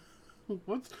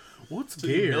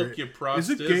gayer? Milk your prostizzle. Is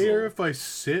it gayer if I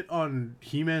sit on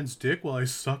He-Man's dick while I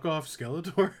suck off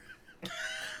Skeletor?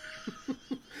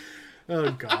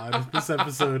 Oh god, this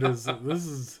episode is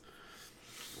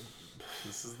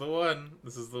This is the one.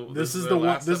 This is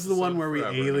the one where we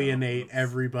alienate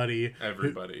everybody.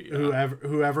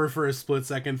 Whoever for a split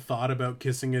second thought about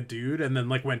kissing a dude and then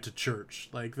like went to church.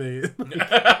 Like they're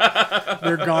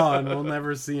gone. We'll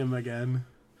never see him again.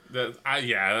 That's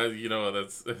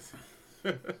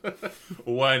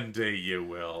one day you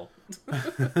will.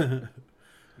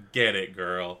 Get it,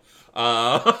 girl.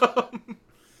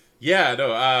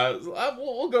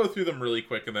 We'll go through them really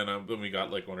quick, and then we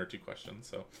got like one or two questions.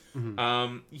 So,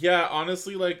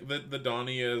 honestly, like the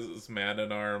Donnie is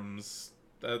Man-at-Arms.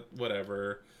 That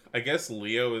whatever. I guess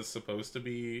Leo is supposed to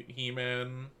be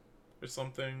He-Man or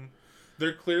something.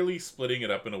 They're clearly splitting it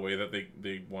up in a way that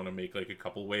they want to make like a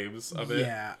couple waves of it.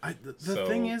 Yeah, the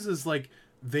thing is like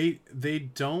they're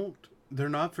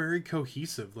not very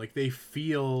cohesive. Like they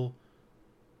feel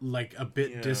like a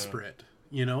bit disparate.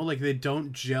 You know, like they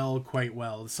don't gel quite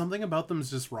well. Something about them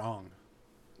is just wrong.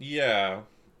 Yeah.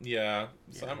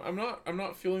 So I'm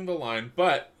not feeling the line,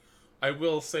 but I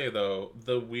will say though,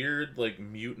 the weird like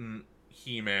mutant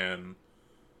He-Man,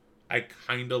 I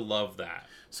kind of love that.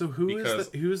 So who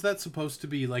is that supposed to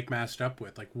be like matched up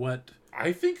with? Like what?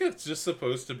 I think it's just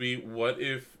supposed to be, what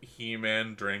if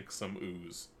He-Man drank some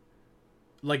ooze?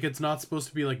 Like, it's not supposed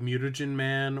to be, like, Mutagen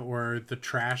Man or the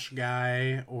Trash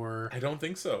Guy or... I don't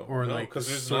think so. Or, no, like,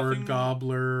 Sword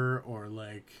Gobbler or,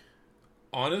 like...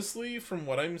 Honestly, from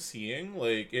what I'm seeing,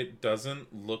 like, it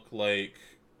doesn't look like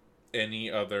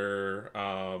any other,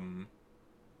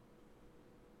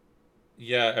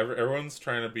 everyone's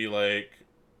trying to be, like,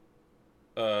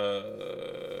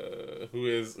 who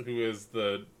is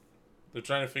the... They're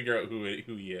trying to figure out who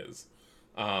he is.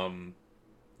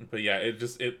 But yeah,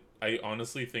 I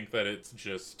honestly think that it's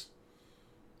just,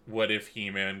 what if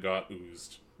He-Man got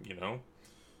oozed, you know?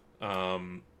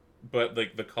 But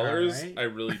like the colors, Alright. I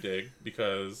really dig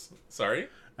because, sorry?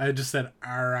 I just said,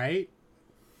 alright.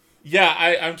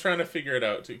 Yeah, I'm trying to figure it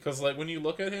out too, because like when you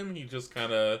look at him, he just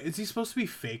kind of. Is he supposed to be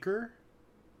Faker?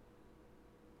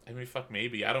 I mean, fuck,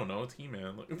 maybe, I don't know. It's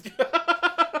He-Man.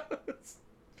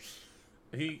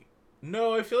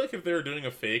 No, I feel like if they were doing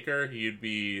a Faker, he'd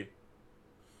be.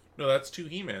 No, that's two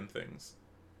He-Man things.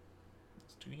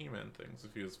 It's two He-Man things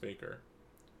if he was Faker.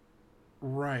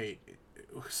 Right.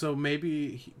 So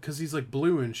maybe because he's like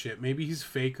blue and shit. Maybe he's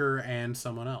Faker and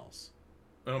someone else.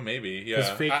 Oh, maybe,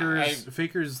 yeah. Because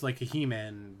Faker's like a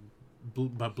He-Man,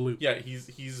 but blue. Yeah,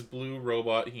 he's blue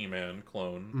robot He-Man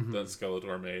clone that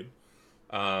Skeletor made.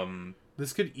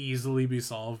 This could easily be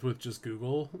solved with just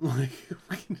Google.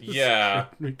 Yeah,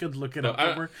 we could look it up.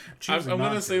 I'm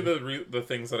gonna say the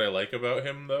things that I like about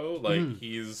him though. Like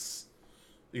he's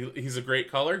a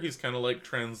great color. He's kind of like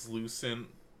translucent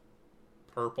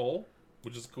purple,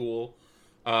 which is cool.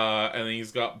 And then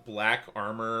he's got black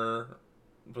armor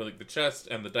for like the chest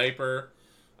and the diaper.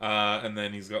 And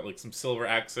then he's got like some silver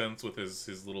accents with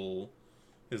his little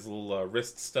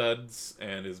wrist studs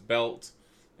and his belt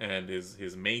and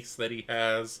his mace that he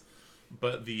has.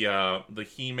 But the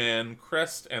He-Man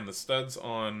crest and the studs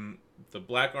on the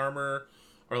black armor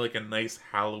are like a nice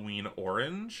Halloween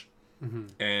orange.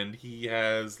 And he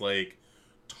has like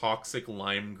toxic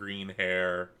lime green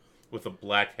hair with a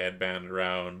black headband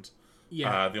around.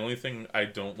 Yeah. The only thing I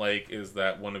don't like is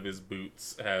that one of his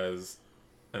boots has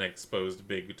an exposed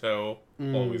big toe.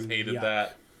 Always hated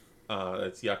that.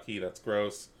 That's yucky. That's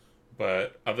gross.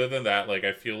 But other than that, like,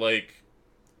 I feel like...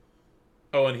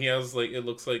 Oh, and he has, like, it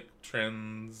looks like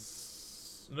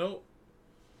No.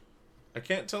 I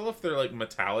can't tell if they're, like,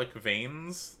 metallic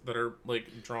veins that are,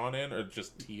 like, drawn in or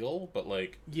just teal, but,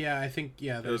 like... Yeah, I think,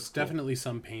 there's definitely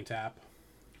some paint app.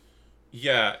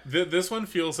 Yeah, this one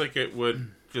feels like it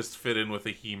would just fit in with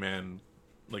a He-Man,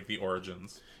 like, the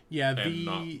Origins. Yeah, and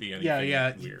not be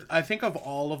anything weird. I think of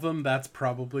all of them, that's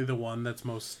probably the one that's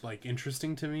most, like,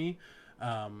 interesting to me.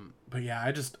 But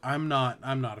yeah, I'm not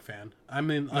a fan. I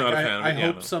mean, like, I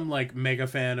hope some like mega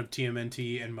fan of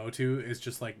TMNT and Motu is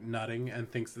just like nutting and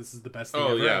thinks this is the best thing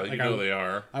ever. Yeah, like, they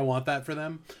are. I want that for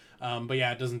them. But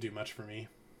yeah, it doesn't do much for me.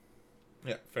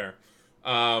 Yeah, fair.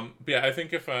 But yeah, I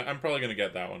think I'm probably gonna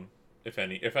get that one, if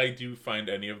any. If I do find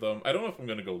any of them, I don't know if I'm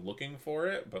gonna go looking for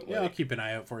it, but like, yeah, I'll keep an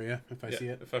eye out for you if I see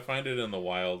it. If I find it in the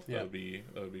wild, that would be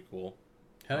cool.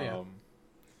 Hell yeah.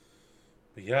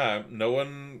 But yeah, no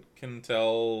one can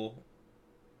tell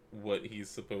what he's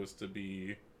supposed to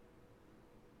be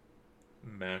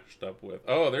matched up with.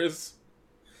 Oh, there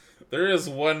is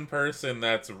one person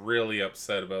that's really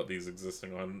upset about these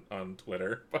existing on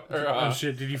Twitter. Oh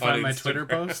shit, did you find my Twitter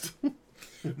post?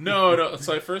 No.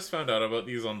 So I first found out about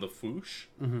these on the Foosh.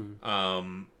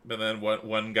 But then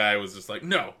one guy was just like,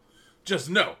 no. Just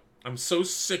no. I'm so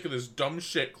sick of this dumb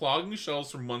shit clogging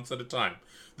shelves for months at a time.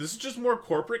 This is just more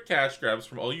corporate cash grabs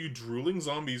from all you drooling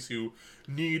zombies who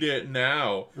need it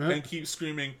now and keep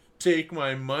screaming, take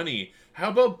my money. How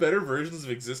about better versions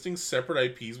of existing separate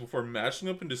IPs before mashing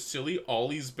up into silly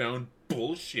Ollie's-bound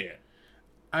bullshit?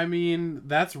 I mean,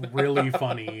 that's really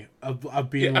funny of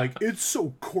being like, it's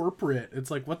so corporate.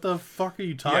 It's like, what the fuck are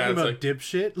you talking about, like,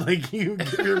 dipshit? Like, you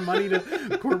give your money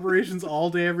to corporations all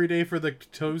day, every day for the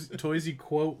toys you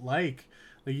quote like.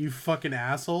 Like, you fucking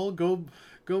asshole. Go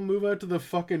move out to the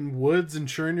fucking woods and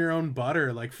churn your own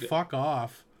butter. Like, fuck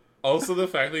off. Also, the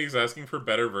fact that he's asking for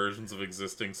better versions of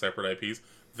existing separate IPs,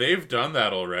 they've done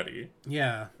that already.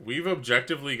 Yeah. We've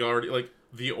objectively already, like,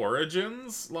 the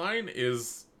Origins line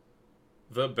is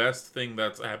the best thing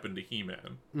that's happened to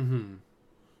He-Man. And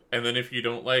then if you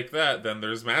don't like that, then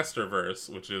there's Masterverse,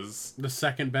 which is the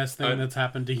second best thing that's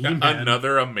happened to He-Man.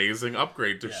 Another amazing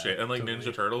upgrade to shit. And like totally.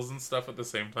 Ninja Turtles and stuff at the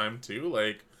same time too.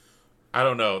 Like, I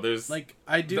don't know. There's like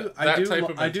I do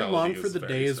long for the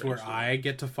days where I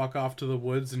get to fuck off to the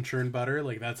woods and churn butter.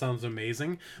 Like, that sounds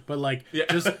amazing. But like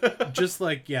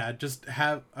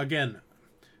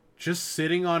just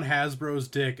sitting on Hasbro's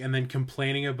dick and then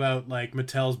complaining about like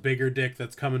Mattel's bigger dick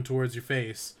that's coming towards your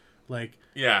face. Like,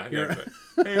 yeah.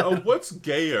 Hey, what's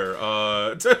gayer?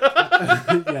 Yeah,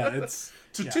 it's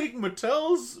take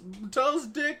Mattel's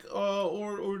dick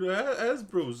or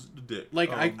Hasbro's dick.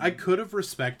 Like, I could have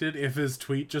respected if his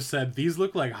tweet just said, "These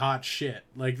look like hot shit."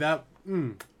 Like that.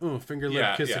 Finger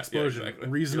lip kiss explosion. Exactly.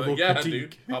 Reasonable like,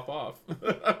 critique. Dude, pop off.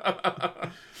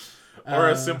 Or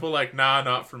a simple like, nah,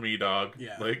 not for me, dog.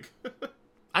 Yeah. Like,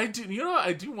 I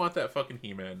do want that fucking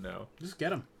He-Man now. Just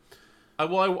get him.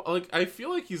 I feel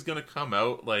like he's gonna come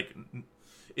out like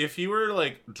if he were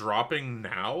like dropping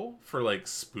now for like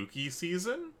spooky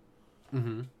season,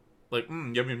 like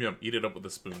yum yum yum, eat it up with a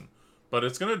spoon. But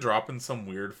it's gonna drop in some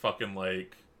weird fucking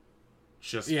like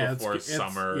just before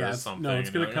summer or something. No, it's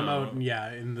gonna come out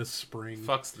in the spring.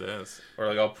 Fucks this. Or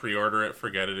like I'll pre-order it,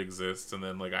 forget it exists, and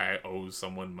then like I owe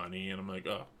someone money, and I'm like,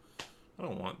 oh, I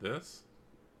don't want this.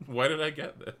 Why did I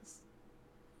get this?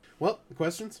 Well,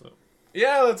 questions? So,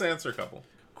 yeah, let's answer a couple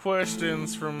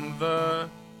questions from the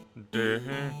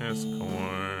Discord.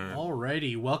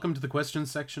 Alrighty, welcome to the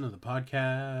questions section of the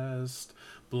podcast.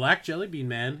 Black Jelly Bean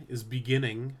Man is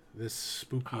beginning this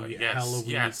spooky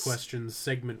Halloween questions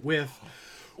segment with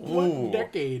what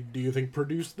decade do you think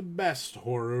produced the best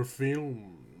horror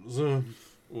films?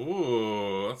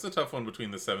 Ooh, that's a tough one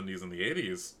between the 70s and the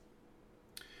 80s.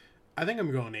 I think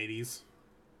I'm going 80s.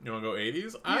 You want to go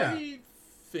 80s? Yeah. I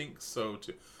think so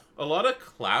too. A lot of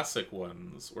classic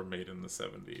ones were made in the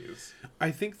 70s.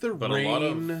 I think the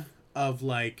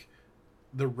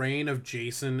reign of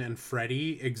Jason and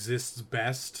Freddy exists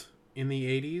best in the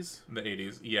 80s. In the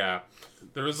 80s, yeah.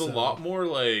 There was a lot more,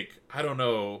 like, I don't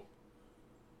know,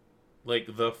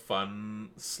 like the fun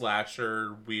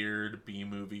slasher, weird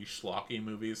B-movie, schlocky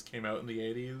movies came out in the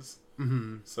 80s.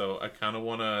 Mm-hmm. So I kind of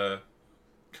want to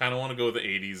go with the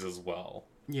 80s as well.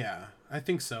 Yeah, I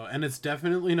think so. And it's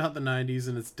definitely not the 90s,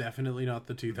 and it's definitely not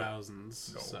the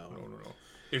 2000s. No.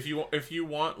 If you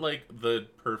want, like, the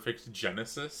perfect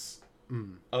genesis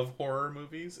of horror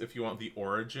movies, if you want the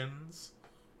origins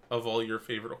of all your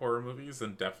favorite horror movies,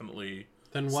 then definitely...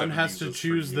 Then one has to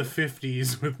choose the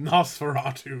 50s with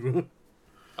Nosferatu.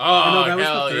 Oh, no, that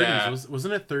hell was the 30s. yeah.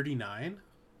 Wasn't it 39?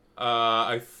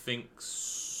 I think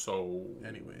so.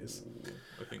 Anyways.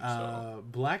 I think so.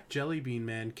 Black Jelly Bean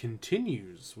Man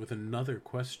continues with another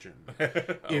question.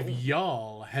 If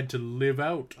y'all had to live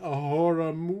out a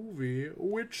horror movie,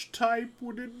 which type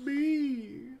would it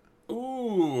be?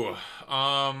 Ooh,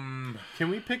 Can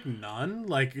we pick none?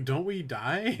 Like, don't we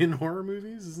die in horror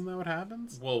movies? Isn't that what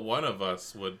happens? Well, one of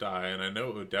us would die, and I know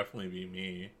it would definitely be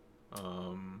me.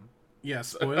 Yeah,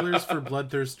 spoilers for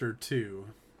Bloodthirster 2.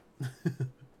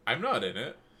 I'm not in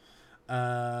it.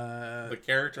 The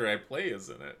character I play is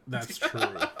in it. That's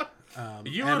true.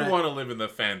 You would want to live in the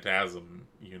Phantasm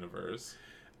universe.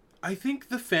 I think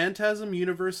the Phantasm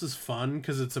universe is fun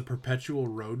because it's a perpetual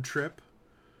road trip.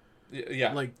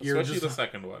 Yeah, like especially the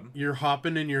second one. You're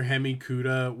hopping in your Hemi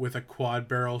Cuda with a quad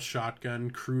barrel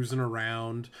shotgun, cruising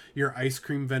around. Your ice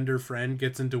cream vendor friend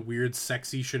gets into weird,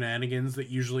 sexy shenanigans that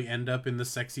usually end up in the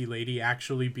sexy lady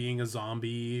actually being a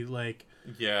zombie. Like,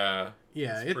 yeah,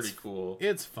 it's pretty cool.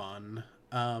 It's fun.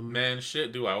 Man,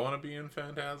 shit, do I want to be in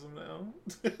Phantasm now?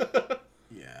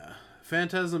 Yeah,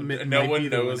 Phantasm. No one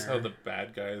knows how the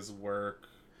bad guys work.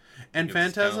 And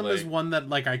Phantasm is one that,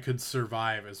 like, I could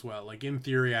survive as well. Like, in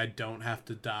theory, I don't have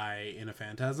to die in a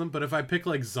Phantasm. But if I pick,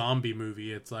 like, zombie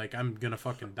movie, it's like, I'm gonna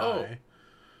fucking die.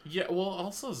 Yeah, well,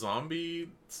 also zombie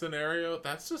scenario,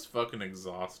 that's just fucking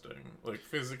exhausting. Like,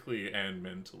 physically and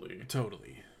mentally.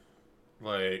 Totally.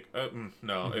 Like,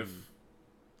 no, if...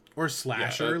 Or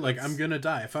slasher, like, I'm gonna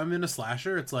die. If I'm in a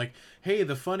slasher, it's like, hey,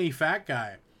 the funny fat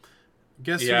guy.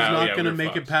 Guess who's not gonna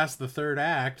make it past the third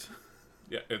act?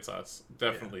 Yeah, it's us.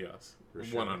 Definitely us. For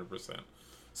sure. 100%.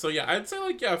 So yeah, I'd say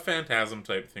like Phantasm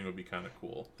type thing would be kind of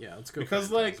cool. Yeah, let's go. Because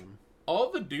Phantasm. like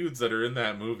all the dudes that are in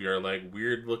that movie are like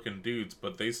weird looking dudes,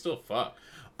 but they still fuck.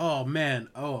 Oh man.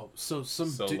 Oh, so some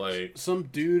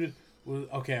dude was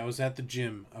okay. I was at the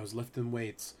gym. I was lifting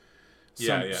weights.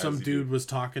 Some dude was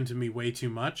talking to me way too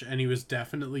much, and he was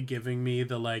definitely giving me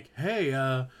the like,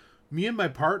 hey, me and my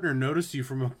partner noticed you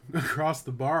from across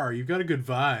the bar. You got a good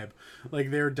vibe.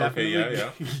 Like, they were definitely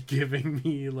giving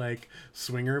me, like,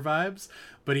 swinger vibes.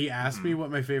 But he asked me what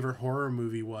my favorite horror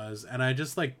movie was, and I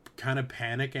just, like, kind of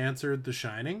panic answered The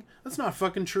Shining. That's not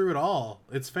fucking true at all.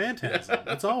 It's Phantasm.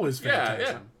 It's always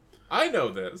Phantasm. Yeah. I know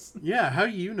this. Yeah, how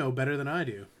do you know better than I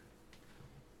do?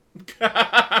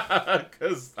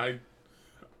 Because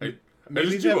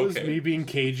Maybe that was me being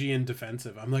cagey and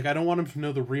defensive. I'm like, I don't want him to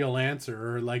know the real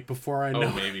answer, or like before I know.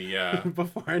 Oh, maybe, yeah.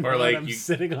 Before I know, or like I'm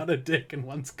sitting on a dick and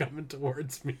one's coming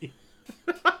towards me.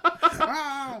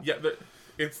 Yeah,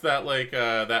 it's that like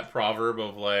that proverb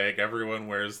of like everyone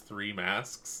wears 3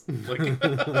 masks. Like,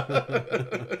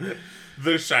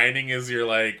 The Shining is you're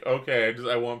like, okay,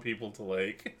 I want people to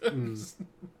like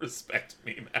respect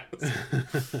me mask.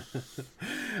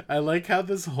 I like how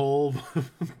this whole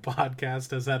podcast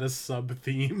has had a sub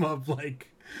theme of like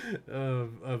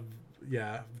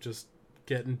just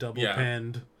getting double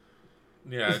penned.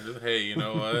 Yeah, just, hey, you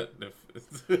know what?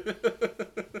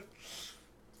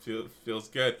 Feels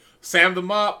good. Sam the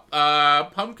Mop,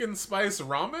 pumpkin spice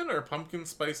ramen or pumpkin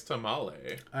spice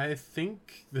tamale? I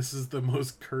think this is the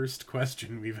most cursed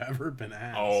question we've ever been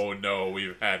asked. Oh no,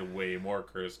 we've had way more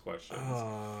cursed questions.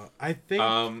 I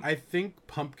think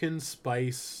pumpkin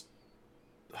spice.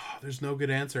 Oh, there's no good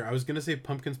answer. I was gonna say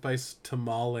pumpkin spice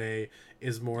tamale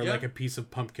is more like a piece of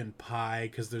pumpkin pie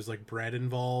because there's like bread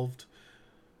involved,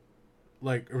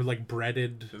 or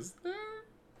breaded. Is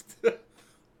there?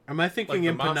 Am I thinking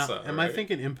like masa, Am I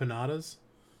thinking empanadas?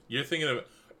 You're thinking of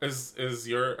is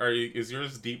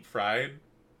yours deep fried?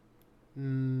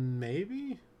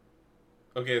 Maybe.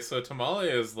 Okay, so tamale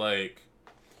is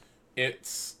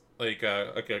it's like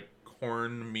a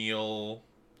cornmeal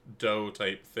dough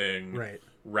type thing, right?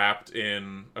 Wrapped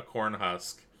in a corn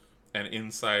husk, and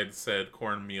inside said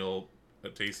cornmeal, a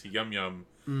tasty yum yum,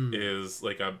 is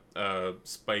like a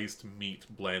spiced meat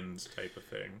blend type of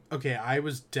thing. Okay, I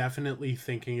was definitely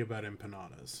thinking about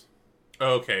empanadas.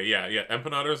 Okay, yeah.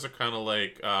 Empanadas are kind of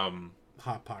like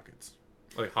Hot Pockets.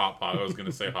 Like Hot Pockets. I was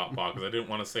gonna say Hot Pockets. I didn't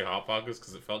want to say Hot Pockets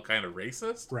because it felt kind of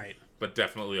racist. Right. But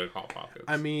definitely like Hot Pockets.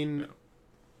 I mean,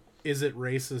 is it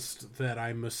racist that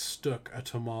I mistook a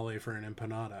tamale for an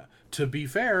empanada? To be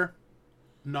fair,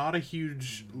 not a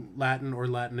huge Latin or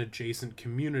Latin adjacent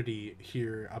community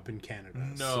here up in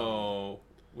Canada. No,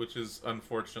 which is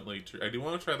unfortunately true. I do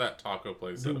want to try that taco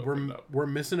place that opened up. We're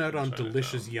missing out on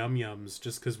delicious yum yums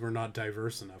just because we're not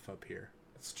diverse enough up here.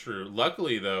 It's true.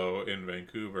 Luckily, though, in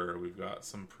Vancouver, we've got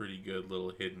some pretty good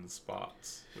little hidden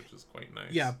spots, which is quite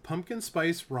nice. Yeah, pumpkin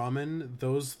spice ramen,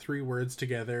 those three words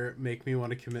together make me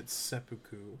want to commit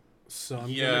seppuku. So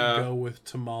I'm gonna go with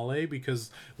tamale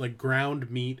because like ground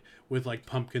meat with like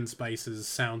pumpkin spices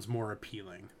sounds more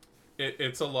appealing.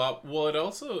 It's a lot. Well, it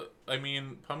also, I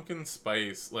mean, pumpkin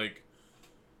spice, like,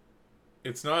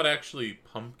 it's not actually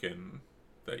pumpkin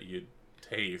that you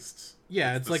taste.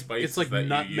 Yeah, it's like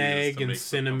nutmeg and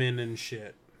cinnamon and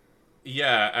shit.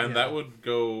 Yeah, and that would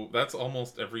go. That's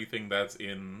almost everything that's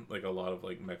in like a lot of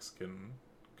like Mexican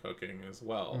cooking as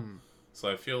well. So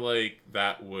I feel like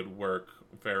that would work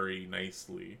very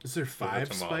nicely. Is there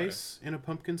 5 spice in a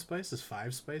pumpkin spice? Is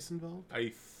 5 spice involved?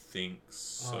 I think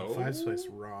so. Oh, 5 spice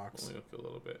rocks. Let me look a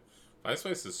little bit. 5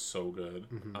 spice is so good.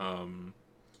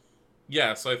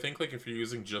 Yeah, so I think like if you're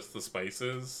using just the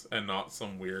spices and not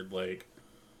some weird like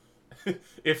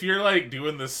if you're like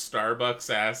doing this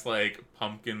Starbucks ass like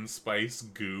pumpkin spice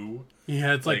goo,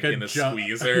 yeah, it's like in a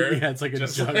squeezer. Yeah, it's like a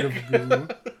jug of goo.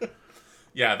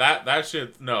 Yeah, that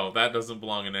shit. No, that doesn't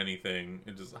belong in anything.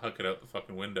 And just huck it out the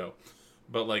fucking window.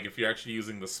 But like, if you're actually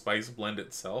using the spice blend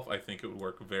itself, I think it would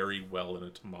work very well in a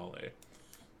tamale.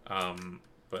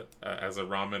 But as a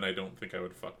ramen, I don't think I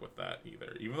would fuck with that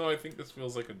either. Even though I think this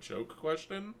feels like a joke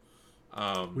question.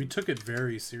 We took it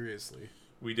very seriously.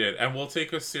 We did, and we'll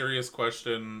take a serious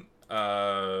question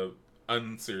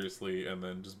unseriously, and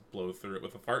then just blow through it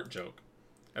with a fart joke,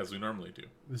 as we normally do.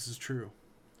 This is true.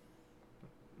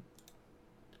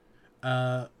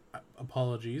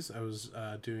 Apologies. I was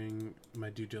doing my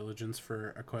due diligence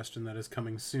for a question that is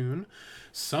coming soon.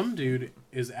 Some dude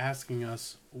is asking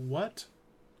us, what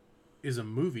is a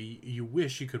movie you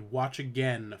wish you could watch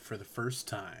again for the first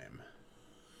time?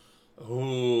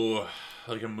 Oh,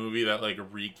 like a movie that like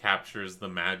recaptures the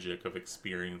magic of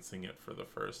experiencing it for the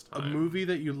first time. A movie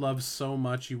that you love so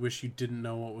much you wish you didn't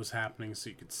know what was happening so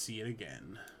you could see it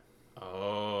again.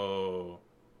 Oh.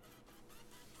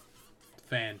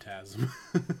 Phantasm.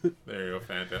 There you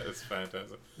go, it's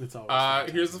Phantasm. It's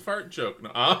always here's the fart joke. No.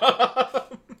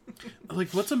 Like,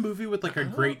 what's a movie with like a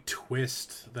great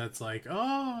twist that's like,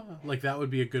 like that would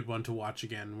be a good one to watch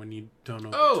again when you don't know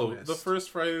the twist. The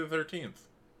first Friday the 13th.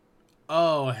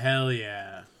 Oh, hell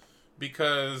yeah.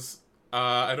 Because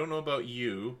I don't know about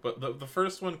you, but the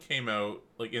first one came out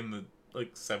like in the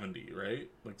like 70, right?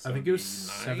 Like 79? I think it was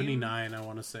 79, I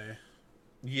want to say.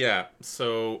 Yeah,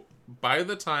 so by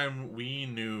the time we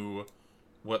knew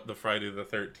what the Friday the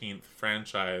 13th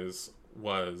franchise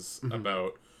was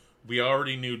about, we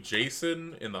already knew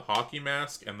Jason in the hockey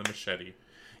mask and the machete.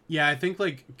 Yeah, I think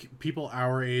like people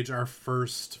our age, our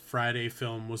first Friday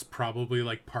film was probably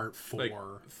like part 4. Like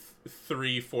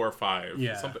 3, 4, 5.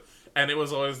 Yeah. Something. And it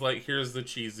was always like, here's the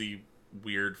cheesy,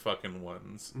 weird fucking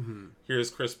ones. Here's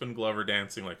Crispin Glover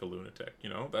dancing like a lunatic. You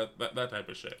know, that type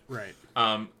of shit. Right.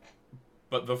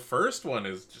 But the first one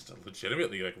is just a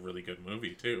legitimately like really good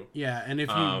movie too. Yeah, and if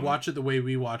you watch it the way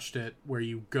we watched it, where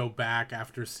you go back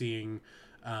after seeing,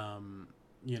 him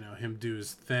do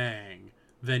his thing,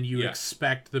 then you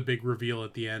expect the big reveal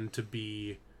at the end to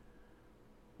be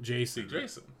Jason.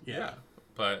 Yeah.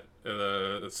 But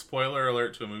spoiler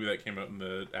alert to a movie that came out in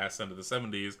the ass end of the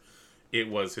 70s, it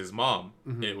was his mom.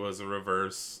 It was a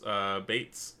reverse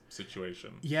Bates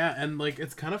situation. Yeah, and like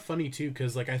it's kind of funny too,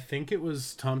 because like I think it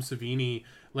was Tom Savini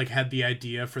like had the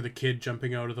idea for the kid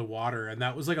jumping out of the water, and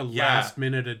that was like a last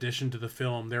minute addition to the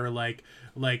film. They were like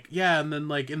yeah, and then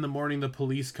like in the morning the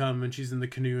police come and she's in the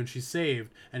canoe and she's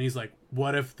saved, and he's like,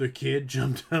 what if the kid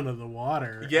jumped out of the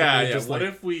water? Yeah, just, what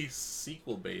if we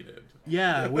sequel baited?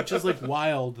 Yeah, which is like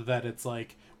wild that it's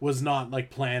like was not like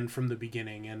planned from the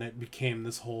beginning, and it became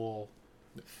this whole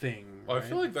thing. Well, right? I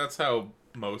feel like that's how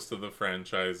most of the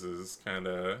franchises kind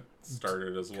of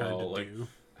started as well. Like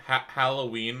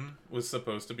Halloween was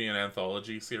supposed to be an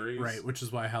anthology series, right? Which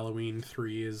is why Halloween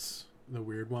 3 is the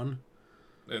weird one.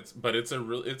 It's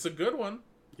a good one.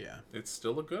 Yeah, it's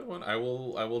still a good one. I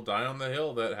will die on the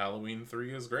hill that Halloween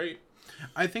 3 is great.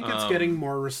 I think it's getting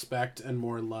more respect and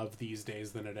more love these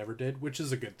days than it ever did, which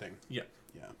is a good thing.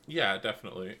 Yeah,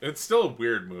 definitely. It's still a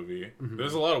weird movie.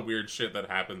 There's a lot of weird shit that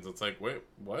happens. It's like, wait,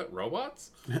 what?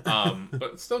 Robots?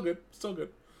 But it's still good.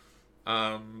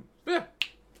 Yeah.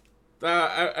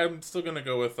 I'm still gonna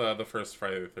go with the first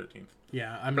Friday the 13th.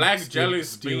 Yeah, I'm Black Jelly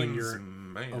stealing Beans, your.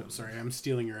 man. Oh, sorry, I'm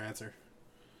stealing your answer.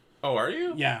 Oh, are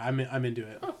you? Yeah, I'm into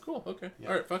it. Oh, cool. Okay. Yeah.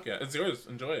 All right. Fuck yeah, it's yours.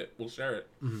 Enjoy it. We'll share it.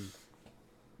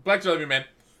 Black Jelly Bean Man.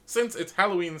 Since it's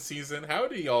Halloween season, how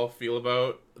do y'all feel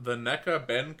about the NECA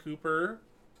Ben Cooper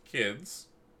kids?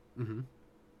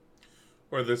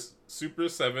 Or the Super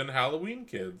 7 Halloween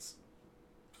kids?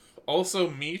 Also,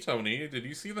 me, Tony, did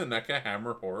you see the NECA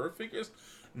Hammer horror figures?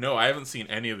 No, I haven't seen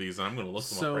any of these, and I'm going to look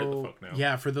them up right the fuck now.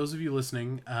 Yeah, for those of you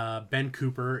listening, Ben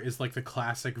Cooper is like the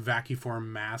classic vacuform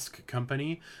mask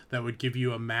company that would give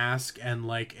you a mask and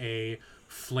like a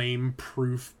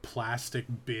flame-proof plastic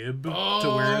bib to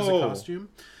wear as a costume.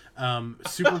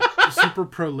 Super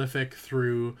prolific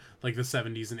through like the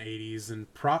 70s and 80s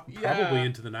and probably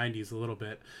into the 90s a little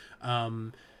bit.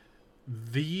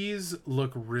 These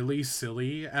look really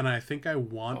silly, and I think I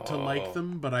want to like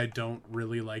them, but I don't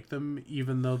really like them,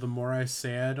 even though the more I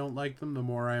say I don't like them, the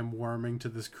more I am warming to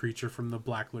this creature from the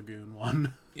Black Lagoon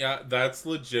one. Yeah, that's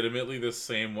legitimately the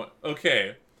same one.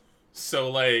 Okay, so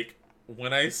like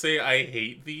when I say I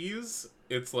hate these,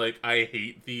 it's like I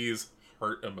hate these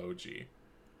heart emoji.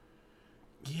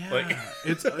 Yeah, like,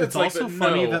 it's also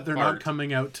funny that they're not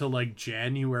coming out till like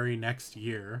January next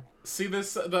year. See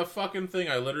the fucking thing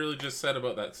I literally just said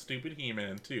about that stupid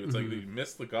He-Man too. It's like they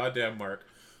missed the goddamn mark.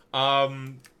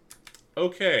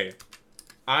 Okay,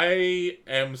 I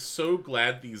am so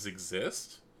glad these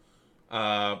exist,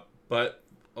 but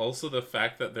also the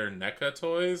fact that they're NECA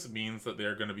toys means that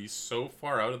they're going to be so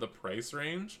far out of the price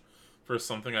range for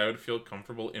something I would feel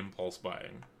comfortable impulse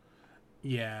buying.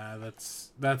 Yeah,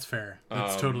 that's fair.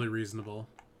 That's totally reasonable.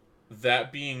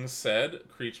 That being said,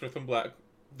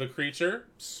 the Creature,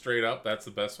 straight up, that's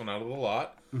the best one out of the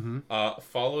lot.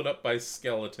 Followed up by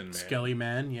Skeleton Man. Skelly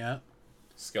Man, yeah.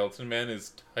 Skeleton Man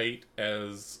is tight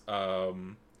as a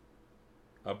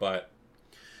butt.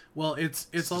 Well,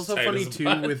 it's also funny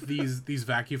too with these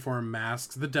vacuform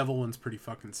masks. The Devil one's pretty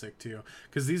fucking sick too,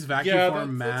 because these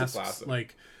vacuform masks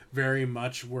like very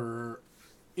much were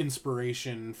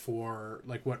inspiration for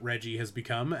like what Reggie has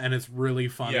become, and it's really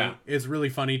funny. It's really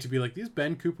funny to be like, these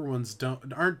Ben Cooper ones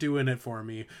aren't doing it for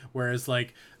me, whereas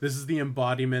like this is the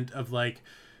embodiment of like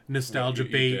nostalgia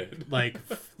bait, like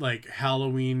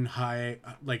Halloween high,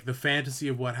 like the fantasy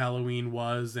of what Halloween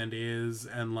was and is,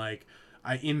 and like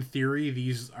in theory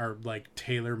these are like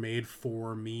tailor made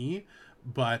for me,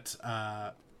 but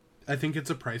I think it's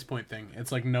a price point thing.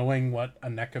 It's like knowing what a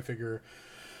NECA figure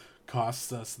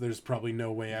costs us, there's probably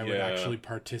no way I would actually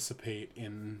participate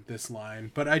in this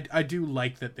line, but I do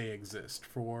like that they exist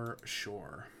for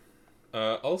sure.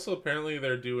 Also, apparently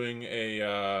they're doing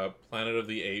a Planet of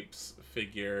the Apes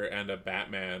figure and a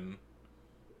Batman,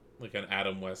 like an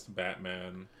Adam West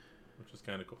Batman, which is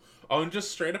kind of cool. Oh, and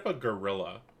just straight up a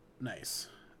gorilla. Nice.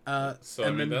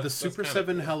 Then the Super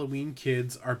 7 cool. Halloween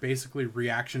kids are basically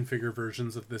reaction figure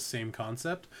versions of this same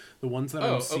concept. The ones that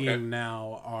I'm seeing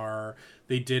now are,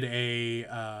 they did a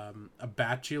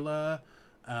Batula,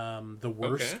 the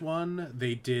worst one.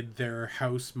 They did their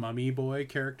House Mummy Boy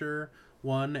character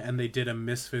one, and they did a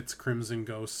Misfits Crimson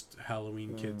Ghost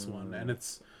Halloween kids one. And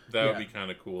it's... That would be kind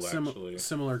of cool, actually.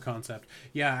 Similar concept.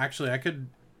 Yeah, actually, I could...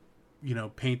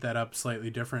 paint that up slightly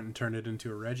different and turn it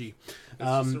into a Reggie. It's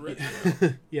just a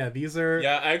Reggie. Yeah, these are...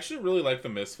 Yeah, I actually really like the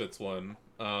Misfits one.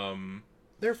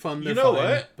 They're fun, they're fine,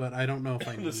 what? But I don't know if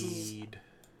I need...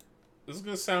 This is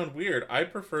going to sound weird. I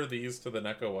prefer these to the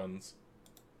NECA ones.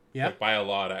 Yeah? Like, by a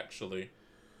lot, actually.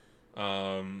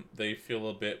 They feel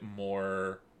a bit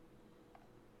more...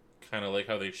 kind of like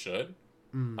how they should.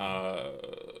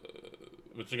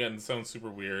 Which, again, sounds super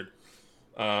weird.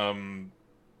 Am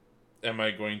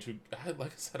I going to...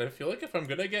 Like I said, I feel like if I'm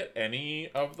gonna get any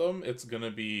of them, it's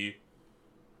gonna be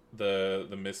the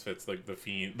Misfits, like the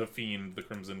Fiend, the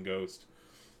Crimson Ghost.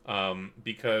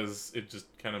 Because it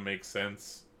just kind of makes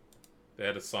sense. They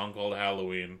had a song called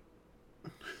Halloween.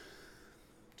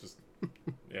 Just,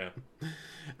 yeah.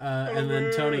 And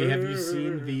then, Tony, have you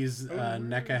seen these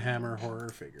NECA Hammer horror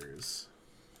figures?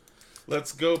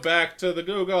 Let's go back to the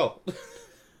Google.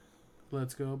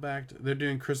 Let's go back to... They're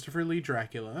doing Christopher Lee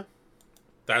Dracula.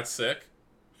 That's sick.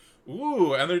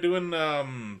 Ooh, and they're doing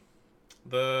the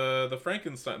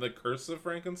Frankenstein, the Curse of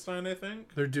Frankenstein, I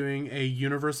think. They're doing a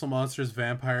Universal Monsters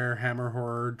Vampire Hammer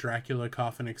Horror Dracula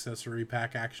Coffin Accessory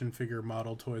Pack Action Figure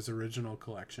Model Toys Original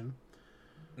Collection.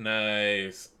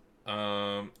 Nice.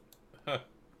 Hang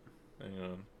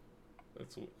on.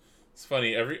 It's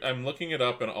funny. I'm looking it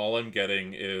up and all I'm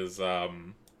getting is the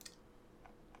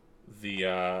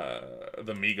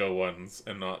Mego ones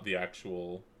and not the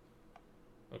actual.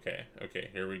 Okay,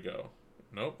 here we go.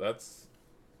 Nope, that's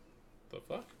the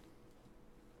fuck.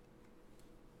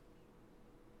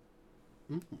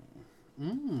 Why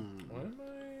am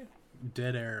I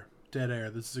Dead air.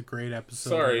 This is a great episode.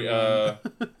 Sorry,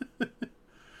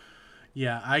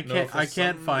 yeah, I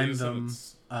can't find them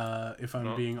if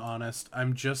I'm being honest.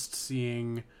 I'm just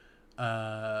seeing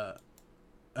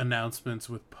announcements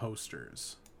with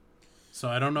posters. So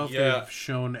I don't know if they've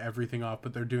shown everything off,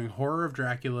 but they're doing Horror of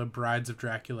Dracula, Brides of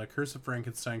Dracula, Curse of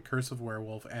Frankenstein, Curse of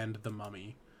Werewolf, and The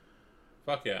Mummy.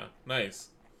 Fuck yeah. Nice.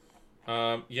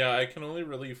 Yeah, I can only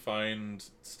really find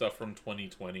stuff from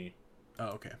 2020. Oh,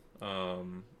 okay.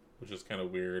 Which is kind of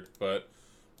weird, but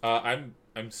I'm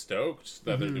stoked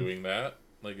that they're doing that.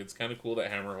 Like, it's kind of cool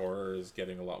that Hammer Horror is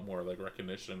getting a lot more like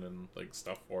recognition and like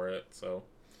stuff for it. So,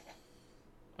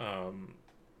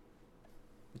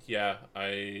 yeah,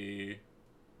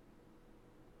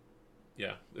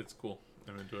 it's cool.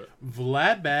 I'm into it.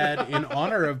 Vladbad, in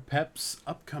honor of Pep's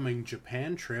upcoming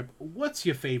Japan trip, what's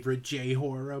your favorite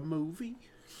J-horror movie?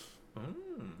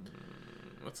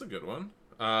 That's a good one.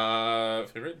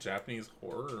 Favorite Japanese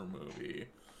horror movie?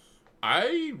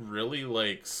 I really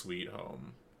like Sweet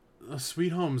Home.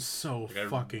 Sweet Home's so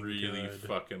fucking good. I really good.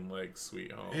 fucking like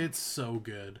Sweet Home. It's so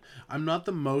good. I'm not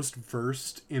the most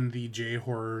versed in the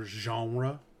J-horror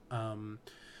genre,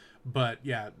 but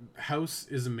yeah, House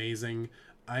is amazing.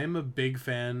 I am a big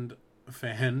fan.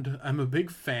 I'm a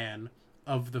big fan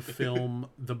of the film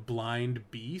The Blind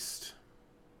Beast.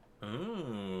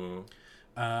 Oh.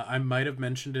 I might have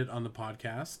mentioned it on the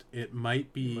podcast. It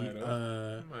might be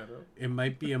it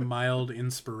might be a mild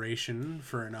inspiration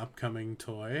for an upcoming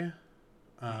toy.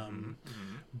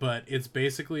 But it's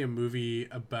basically a movie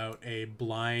about a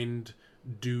blind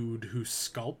dude who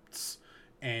sculpts,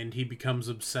 and he becomes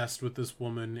obsessed with this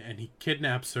woman and he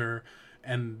kidnaps her,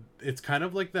 and it's kind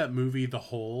of like that movie The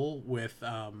Hole with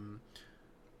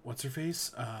what's her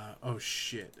face?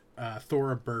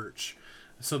 Thora Birch.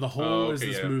 So The Hole is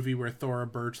this movie where Thora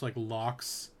Birch like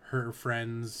locks her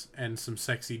friends and some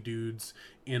sexy dudes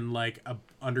in like a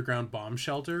underground bomb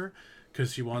shelter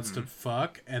because she wants to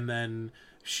fuck, and then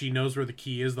she knows where the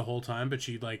key is the whole time, but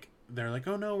they're like,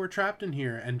 oh no, we're trapped in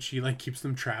here, and she like keeps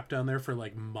them trapped down there for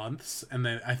like months, and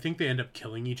then I think they end up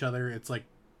killing each other. It's like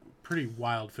pretty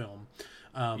wild film.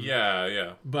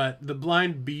 But the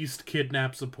blind beast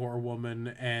kidnaps a poor woman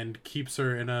and keeps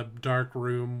her in a dark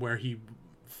room where he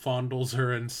fondles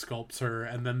her and sculpts her,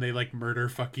 and then they like murder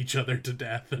fuck each other to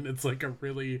death, and it's like a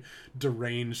really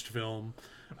deranged film.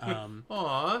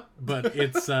 Aww. But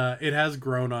it's it has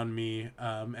grown on me,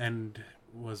 and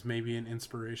was maybe an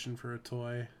inspiration for a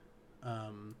toy.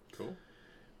 Cool.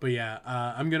 But yeah,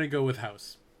 I'm gonna go with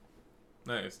House.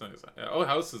 Nice. Oh,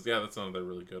 House is that's another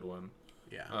really good one.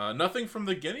 Yeah. Nothing from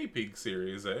the Guinea Pig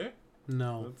series, eh?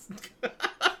 No.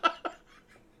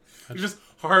 Just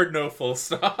hard no full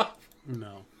stop.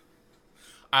 No.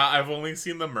 I've only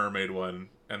seen the mermaid one,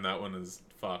 and that one is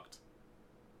fucked.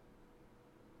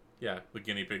 Yeah, the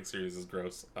Guinea Pig series is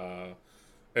gross.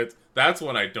 That's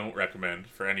one I don't recommend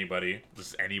for anybody.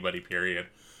 Just anybody, period.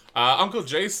 Uncle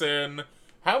Jason,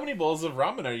 how many bowls of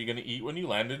ramen are you going to eat when you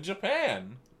land in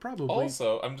Japan? Probably.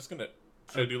 Also, I'm just going to...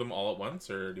 Should I do them all at once,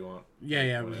 or do you want...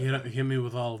 Yeah, hit me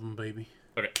with all of them, baby.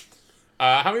 Okay.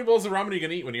 How many bowls of ramen are you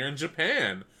going to eat when you're in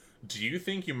Japan? Do you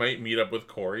think you might meet up with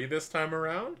Corey this time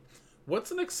around?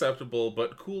 What's an acceptable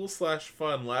but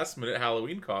cool/fun last-minute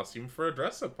Halloween costume for a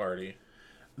dress-up party?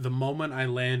 The moment I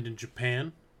land in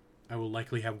Japan, I will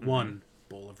likely have one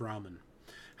bowl of ramen.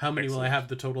 How many will I have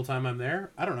the total time I'm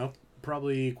there? I don't know.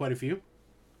 Probably quite a few.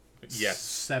 Yes.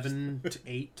 7 to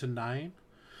 8 to 9.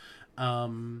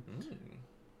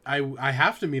 I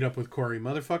have to meet up with Corey.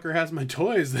 Motherfucker has my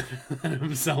toys that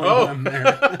I'm selling on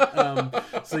there.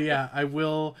 So yeah, I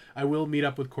will meet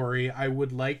up with Corey. I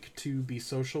would like to be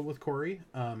social with Corey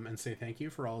and say thank you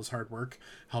for all his hard work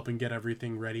helping get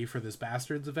everything ready for this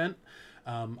Bastards event.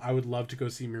 I would love to go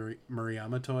see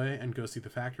Murayama Toy and go see the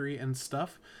factory and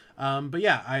stuff. But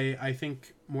yeah, I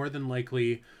think more than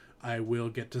likely I will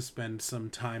get to spend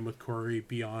some time with Corey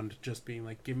beyond just being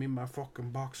like, give me my fucking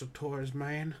box of toys,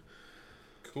 man.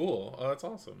 Cool. Oh, that's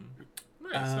awesome.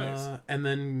 Nice. And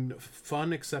then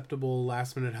fun, acceptable,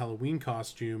 last-minute Halloween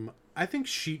costume. I think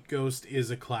Sheet Ghost is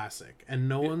a classic, and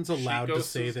no one's allowed to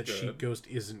say that good. Sheet Ghost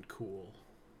isn't cool.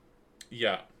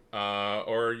 Yeah.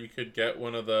 Or you could get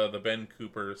one of the Ben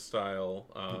Cooper style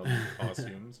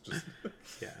costumes. Just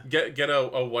get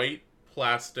a white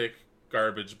plastic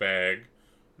garbage bag,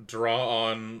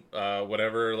 draw on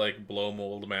whatever like blow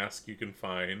mold mask you can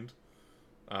find.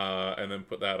 And then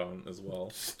put that on as well.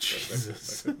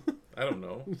 Jesus. I don't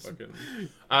know. Fucking.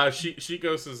 Sheet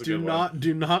Ghost is a good one.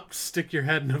 Do not stick your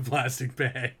head in a plastic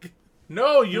bag.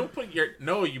 No, you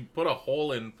don't you put a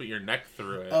hole in, put your neck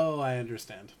through it. Oh, I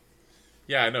understand.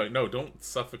 Yeah, no, don't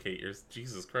suffocate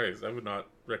Jesus Christ. I would not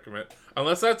recommend,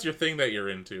 unless that's your thing that you're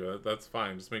into. That's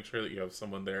fine. Just make sure that you have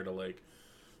someone there to like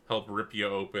help rip you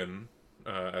open.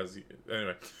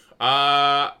 Anyway,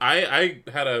 I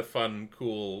had a fun,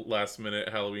 cool last minute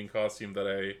Halloween costume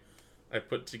that I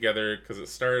put together because it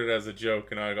started as a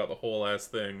joke and now I got the whole ass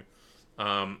thing.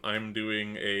 I'm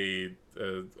doing a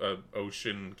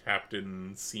ocean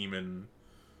captain seaman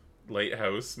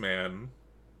lighthouse man.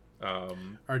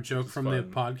 Our joke from the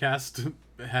podcast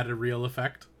had a real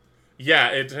effect. Yeah,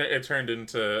 it turned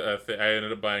into a thing. I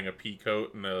ended up buying a pea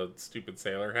coat and a stupid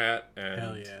sailor hat. And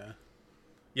hell yeah.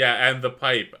 Yeah, and the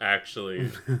pipe actually.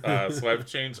 So I've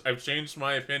changed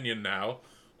my opinion now.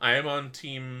 I am on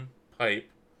team pipe.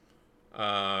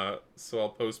 So I'll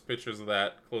post pictures of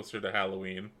that closer to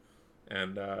Halloween.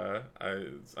 And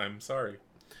I'm sorry.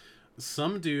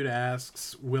 Some dude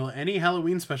asks, will any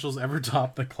Halloween specials ever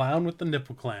top the clown with the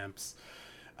nipple clamps?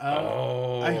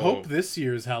 I hope this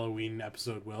year's Halloween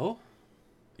episode will.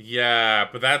 Yeah,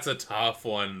 but that's a tough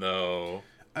one though.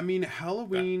 I mean,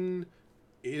 Halloween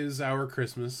is our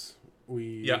Christmas.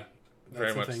 Very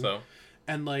much so.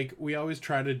 And like we always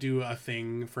try to do a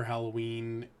thing for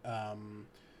Halloween.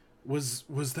 Was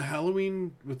the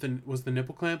Halloween with the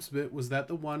nipple clamps bit? Was that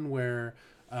the one where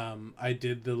I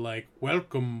did the like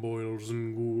welcome boils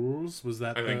and ghouls? Was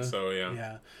that? I think so.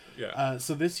 Yeah. Yeah.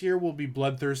 So this year will be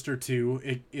Bloodthirster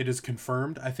 2. It is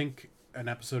confirmed. I think an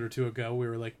episode or two ago we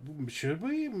were like, should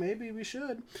we? Maybe we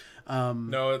should.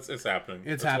 No, it's happening.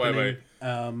 It's happening.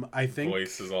 Why my I think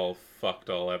voice is all fucked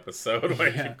all episode.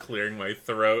 I keep clearing my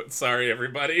throat. Sorry,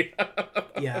 everybody.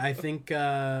 Yeah, I think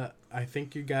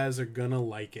you guys are gonna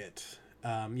like it.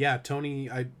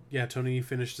 Tony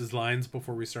finished his lines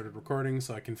before we started recording,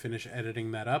 so I can finish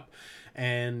editing that up.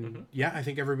 And I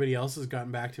think everybody else has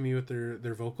gotten back to me with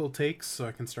their vocal takes, so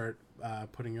I can start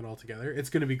putting it all together. It's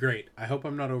gonna be great. I hope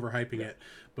I'm not overhyping it,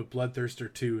 but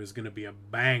Bloodthirster 2 is gonna be a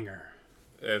banger.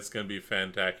 It's gonna be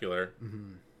fantacular.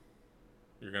 Mm-hmm.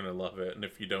 You're gonna love it, and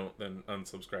if you don't, then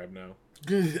unsubscribe now.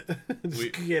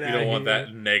 we don't want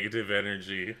that negative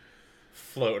energy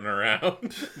floating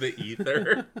around the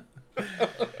ether.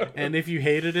 And if you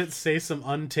hated it, say some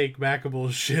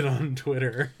untake-backable shit on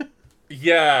Twitter.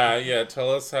 Yeah.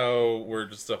 Tell us how we're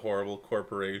just a horrible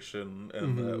corporation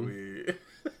and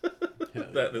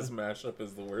that this mashup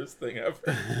is the worst thing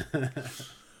ever.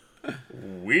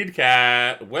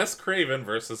 Weedcat, Wes Craven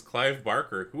versus Clive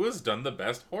Barker. Who has done the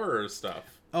best horror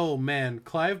stuff? Oh man,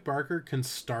 Clive Barker can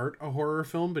start a horror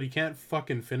film, but he can't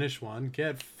fucking finish one.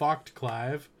 Get fucked,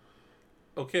 Clive.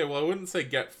 Okay, well, I wouldn't say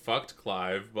get fucked,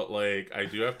 Clive, but like I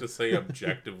do have to say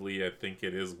objectively, I think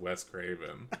it is Wes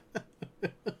Craven.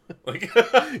 Like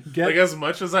as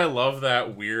much as I love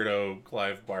that weirdo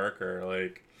Clive Barker,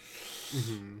 like.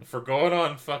 Mm-hmm. For going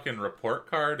on fucking report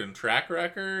card and track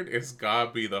record, it's gotta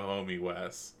be the homie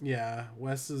Wes. Yeah,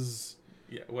 Wes is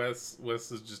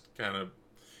is just kind of,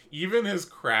 even his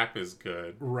crap is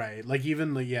good. Right, like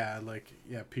even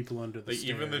people under the like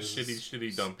stairs. Even the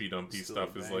shitty dumpy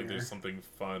stuff is like there's something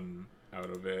fun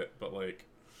out of it, but like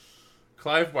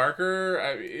Clive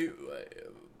Barker,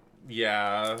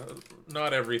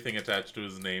 not everything attached to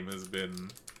his name has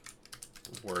been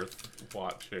worth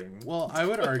watching. Well, I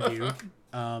would argue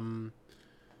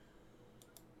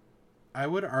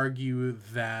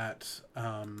that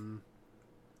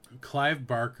Clive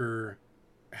Barker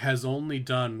has only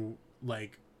done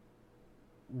like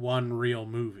one real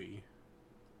movie.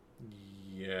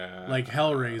 Yeah. Like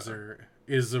Hellraiser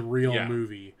is a real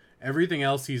movie, everything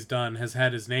else he's done has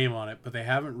had his name on it, but they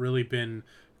haven't really been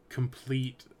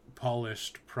complete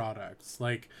polished products.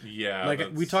 Like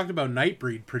we talked about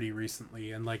Nightbreed pretty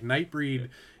recently, and like Nightbreed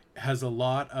has a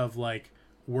lot of like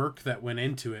work that went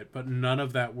into it, but none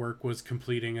of that work was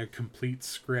completing a complete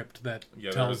script that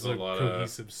tells a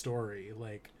cohesive story.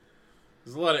 Like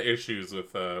there's a lot of issues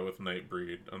with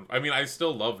Nightbreed. I mean, I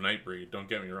still love Nightbreed, don't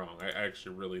get me wrong. I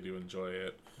actually really do enjoy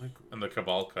it. And the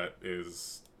Cabal cut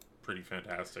is pretty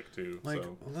fantastic too. Like,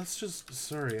 so. let's just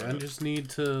I just need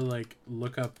to like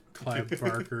look up Clive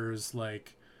Barker's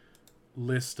like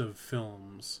list of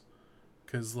films,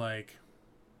 because like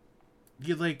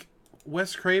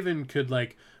Wes Craven could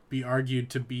like be argued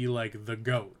to be like the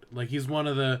GOAT. Like he's one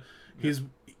of the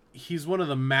he's one of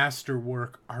the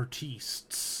masterwork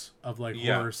artistes of like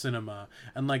horror cinema,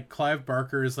 and like Clive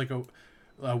Barker is like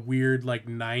a weird like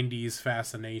 90s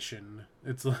fascination.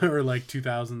 It's or like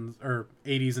 2000s or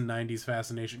 80s and 90s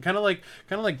fascination, kind of like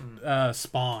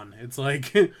Spawn. It's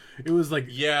like it was like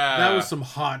that was some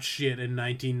hot shit in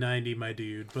 1990, my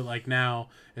dude, but like now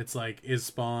it's like, is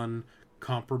Spawn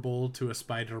comparable to a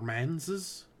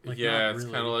Spider-Man's? Like, it's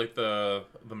really. Kind of like the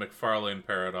McFarlane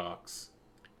paradox.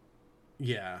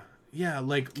 Yeah,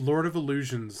 like Lord of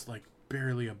Illusions, like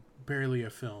barely a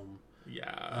film.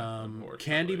 Yeah.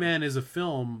 Candyman is a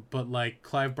film, but like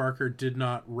Clive Barker did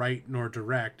not write nor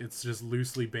direct. It's just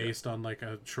loosely based on like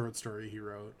a short story he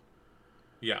wrote.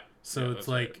 Yeah. So it's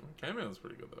like Candyman's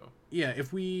pretty good though. Yeah,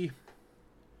 if we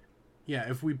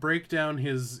break down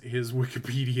his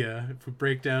Wikipedia, if we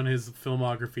break down his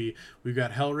filmography, we've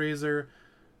got Hellraiser,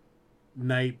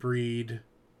 Nightbreed,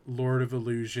 Lord of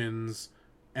Illusions,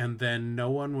 and then no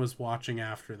one was watching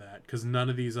after that because none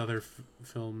of these other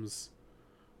films.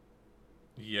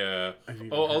 Yeah.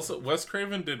 Oh, also Wes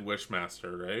Craven did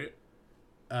Wishmaster, right?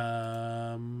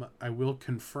 I will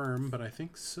confirm, but I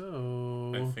think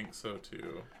so. I think so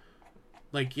too.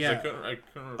 Like, yeah. I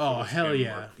couldn't oh, hell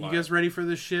yeah. You guys ready for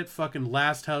this shit? Fucking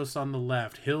Last House on the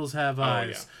Left, Hills Have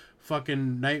Eyes,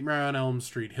 fucking Nightmare on Elm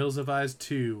Street, Hills Have Eyes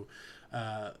 2,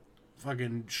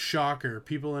 fucking Shocker,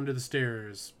 People Under the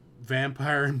Stairs,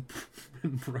 Vampire in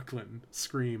Brooklyn,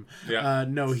 Scream. Yeah.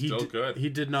 No, good. He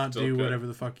did not do whatever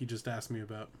the fuck you just asked me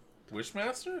about.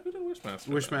 Wishmaster? Who did Wishmaster?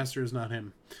 Wishmaster is not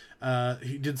him.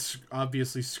 He did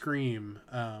obviously Scream.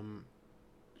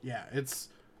 Yeah, it's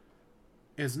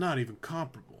not even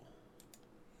comparable.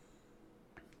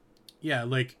 Yeah,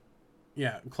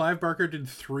 Clive Barker did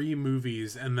 3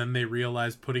 movies, and then they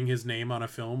realized putting his name on a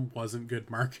film wasn't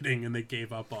good marketing, and they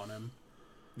gave up on him.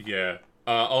 Yeah.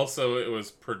 Also, it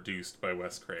was produced by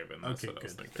Wes Craven. That's what I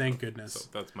was thinking. Thank goodness. So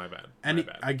that's my bad. And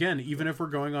again, even if we're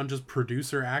going on just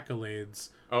producer accolades...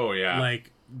 Oh, yeah.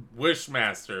 Like...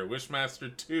 Wishmaster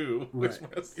 2, right.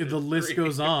 Wishmaster the list 3.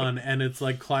 goes on, and it's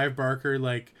like Clive Barker,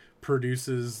 like,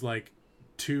 produces, like,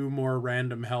 2 more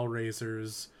random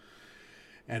Hellraisers,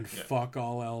 and fuck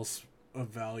all else of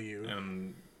value.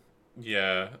 And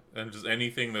just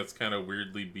anything that's kind of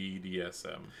weirdly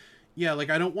BDSM. Yeah, like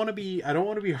I don't want to be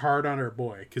hard on our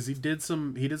boy, because he did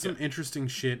some interesting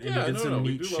shit, and he did some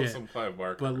neat shit. Love some Clive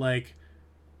Barker. But like,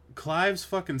 Clive's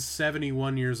fucking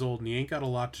 71 years old, and he ain't got a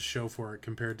lot to show for it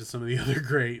compared to some of the other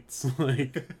greats.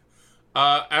 Like,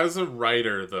 as a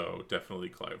writer, though, definitely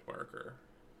Clive Barker.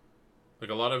 Like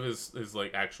a lot of his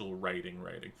like actual writing.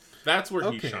 That's where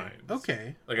he shines.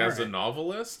 Okay. Like as a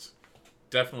novelist,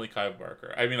 definitely Clive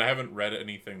Barker. I mean, I haven't read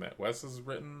anything that Wes has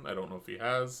written. I don't know if he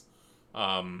has.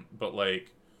 But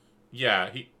like,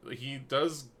 yeah, he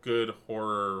does good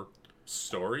horror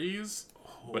stories,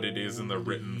 but it is in the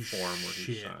written form where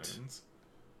he shines.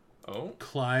 Oh,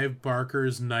 Clive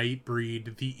Barker's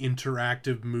Nightbreed, the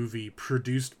interactive movie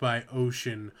produced by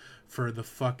Ocean for the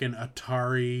fucking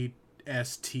Atari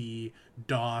ST,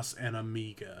 DOS, and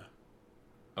Amiga.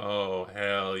 Oh,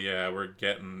 hell yeah. We're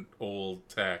getting old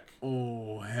tech.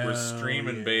 Oh, hell We're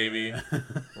streaming, baby.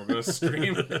 We're going to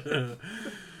stream.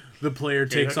 The player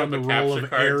takes on the role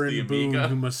of Aaron Boone,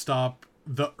 who must stop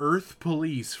the Earth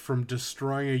Police from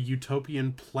destroying a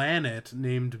utopian planet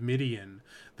named Midian.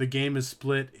 The game is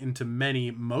split into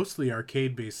many, mostly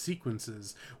arcade-based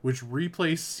sequences, which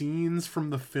replay scenes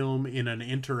from the film in an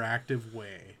interactive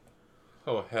way.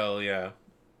 Oh, hell yeah.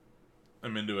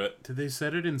 I'm into it. Did they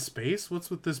set it in space? What's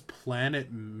with this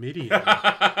planet Midian?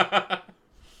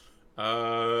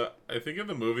 I think in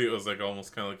the movie it was like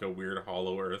almost kind of like a weird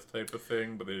Hollow Earth type of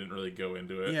thing, but they didn't really go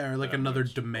into it. Yeah, or like another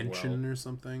dimension or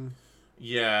something.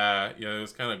 Yeah, it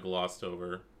was kind of glossed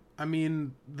over. I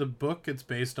mean, the book it's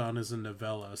based on is a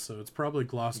novella, so it's probably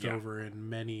glossed over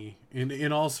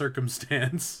in all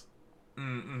circumstance.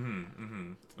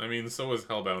 I mean, so was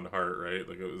Hellbound Heart, right?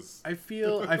 Like, it was... I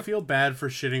feel bad for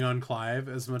shitting on Clive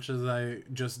as much as I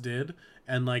just did.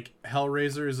 And, like,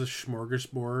 Hellraiser is a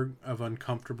smorgasbord of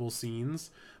uncomfortable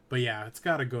scenes. But yeah, it's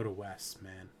gotta go to Wes,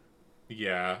 man.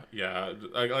 Yeah.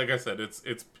 Like I said,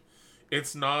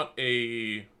 it's not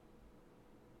a...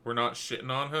 We're not shitting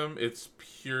on him. It's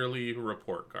purely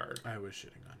report card. I was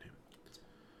shitting on him.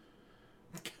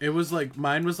 It was like...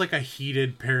 Mine was like a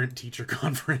heated parent-teacher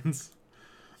conference.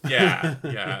 Yeah,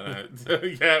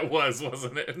 it was,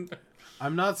 wasn't it?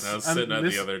 I'm not... I was sitting at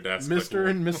the other desk. Mr.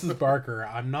 and Mrs. Barker,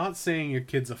 I'm not saying your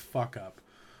kid's a fuck-up.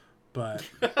 But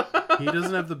he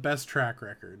doesn't have the best track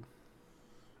record.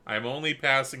 I'm only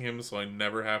passing him so I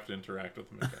never have to interact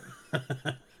with him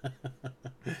again.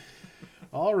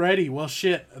 Alrighty, well,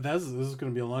 shit. This is going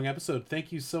to be a long episode.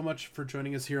 Thank you so much for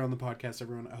joining us here on the podcast,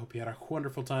 everyone. I hope you had a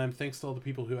wonderful time. Thanks to all the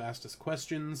people who asked us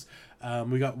questions.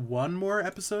 We got one more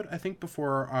episode, I think,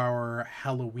 before our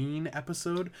Halloween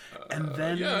episode, and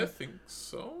then yeah, I think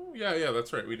so. Yeah,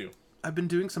 that's right. We do. I've been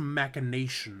doing some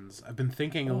machinations. I've been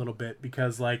thinking a little bit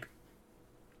because, like,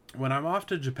 when I'm off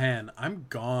to Japan, I'm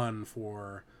gone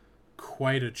for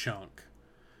quite a chunk.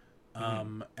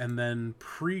 And then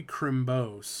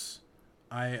pre-Crimbos,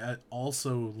 I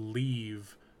also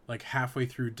leave like halfway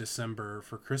through December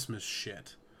for Christmas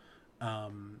shit.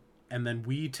 And then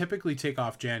we typically take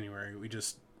off January. We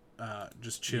just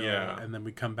chill, and then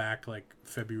we come back like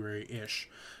February-ish.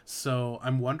 So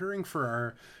I'm wondering for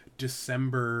our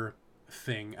December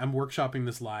thing. I'm workshopping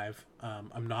this live.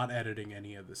 I'm not editing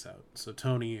any of this out. So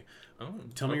Tony,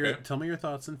 tell me your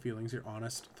thoughts and feelings, your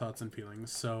honest thoughts and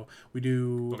feelings. So we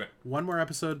do one more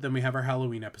episode, then we have our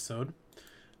Halloween episode.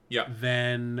 Yeah.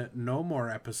 Then no more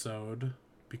episode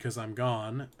because I'm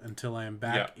gone until I am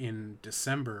back in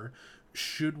December.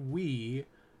 Should we,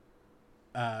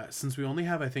 since we only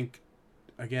have, I think,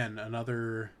 again,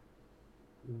 another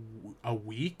a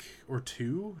week or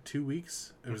 2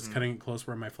 weeks, it was cutting it close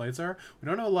where my flights are. We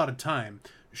don't have a lot of time.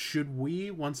 Should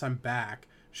we, once I'm back,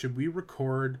 should we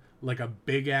record like a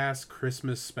big ass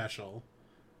Christmas special?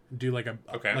 Do like a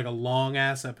long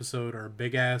ass episode or a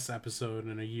big ass episode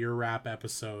and a year wrap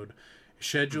episode.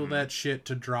 Schedule that shit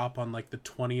to drop on like the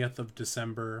 20th of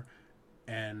December,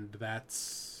 and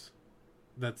that's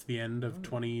the end of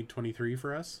 2023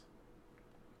 for us.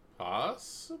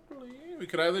 Possibly. We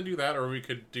could either do that or we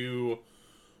could do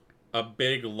a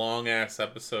big long ass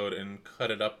episode and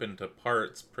cut it up into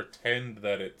parts, pretend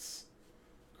that it's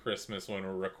Christmas when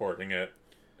we're recording it,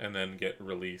 and then get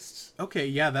released. Okay,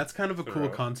 yeah, that's kind of a cool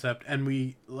concept. And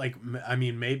we, like, I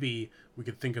mean, maybe we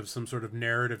could think of some sort of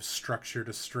narrative structure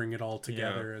to string it all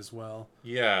together as well.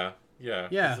 Yeah.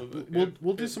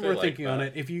 We'll do some more thinking on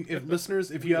it. If listeners,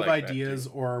 if you have ideas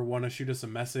or want to shoot us a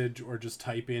message or just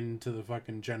type into the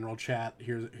fucking general chat,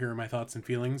 here are my thoughts and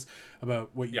feelings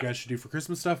about what you guys should do for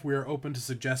Christmas stuff. We are open to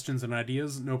suggestions and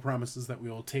ideas. No promises that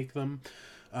we will take them.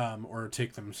 Or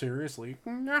take them seriously.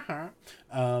 But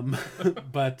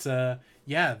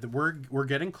we're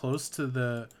getting close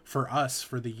to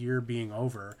for the year being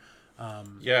over.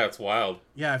 It's wild.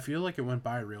 Yeah, I feel like it went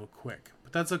by real quick,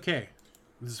 but that's okay.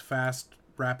 This fast,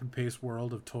 rapid-paced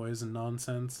world of toys and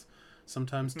nonsense.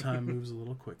 Sometimes time moves a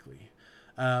little quickly.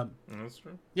 That's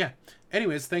true. Yeah.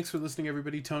 Anyways, thanks for listening,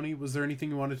 everybody. Tony, was there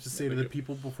anything you wanted to say to the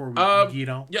people before we get out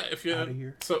of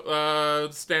here? So,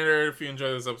 standard, if you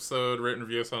enjoy this episode, rate and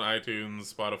review us on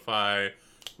iTunes, Spotify,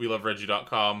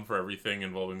 WeLoveReggie.com for everything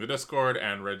involving the Discord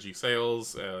and Reggie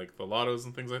sales, like the lottos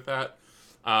and things like that.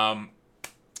 I'm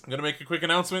going to make a quick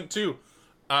announcement, too.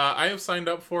 I have signed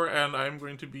up for, and I'm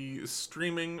going to be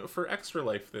streaming for Extra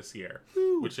Life this year,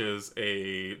 which is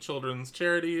a children's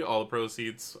charity. All the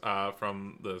proceeds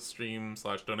from the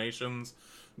stream/donations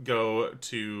go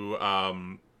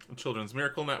to Children's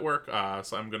Miracle Network.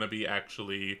 So I'm going to be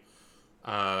actually...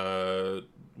 all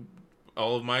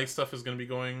of my stuff is going to be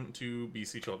going to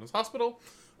BC Children's Hospital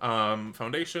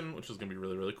Foundation, which is going to be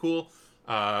really, really cool.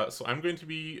 So I'm going to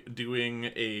be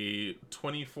doing a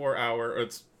 24-hour...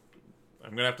 I'm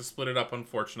going to have to split it up,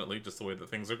 unfortunately, just the way that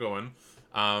things are going.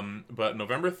 But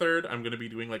November 3rd, I'm going to be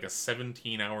doing like a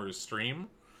 17-hour stream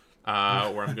where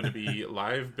I'm going to be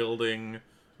live building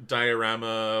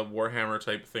diorama, Warhammer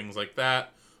type things like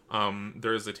that.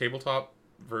 There's a tabletop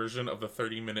version of the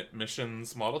 30-minute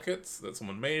missions model kits that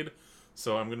someone made.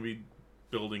 So I'm going to be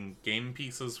building game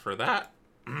pieces for that.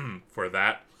 For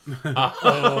that. For that.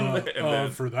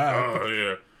 Oh,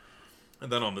 yeah.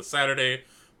 And then on the Saturday,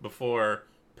 before...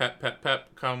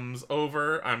 Pep comes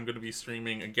over, I'm going to be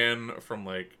streaming again from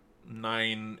like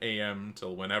 9 a.m.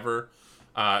 till whenever.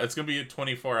 It's going to be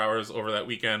 24 hours over that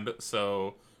weekend,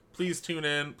 so please tune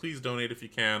in. Please donate if you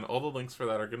can. All the links for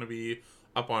that are going to be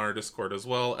up on our Discord as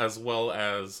well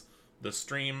as the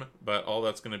stream. But all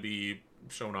that's going to be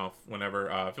shown off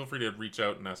whenever. Feel free to reach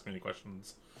out and ask me any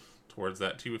questions towards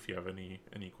that too if you have any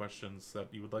questions that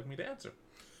you would like me to answer.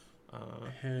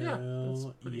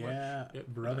 Hell yeah,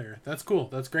 brother. That's cool.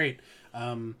 That's great.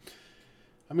 I'm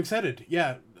excited.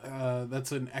 Yeah,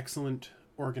 that's an excellent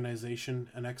organization,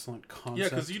 an excellent concept. Yeah,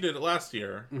 because you did it last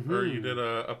year, or you did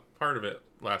a part of it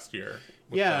last year.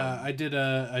 Yeah, I did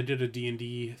a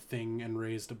D&D thing and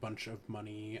raised a bunch of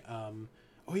money.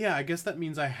 Oh yeah, I guess that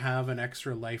means I have an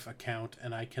Extra Life account,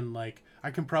 and I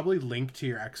can probably link to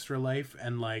your Extra Life,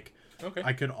 and like, okay.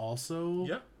 I could also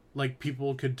like,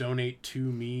 people could donate to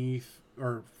me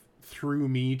or through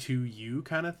me to you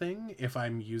kind of thing if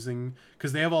I'm using,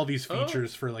 because they have all these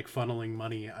features for like funneling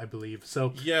money, I believe.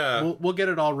 So yeah, we'll get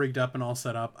it all rigged up and all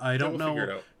set up. I don't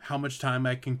know how much time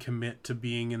I can commit to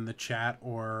being in the chat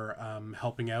or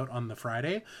helping out on the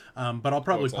Friday, but I'll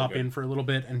probably pop in for a little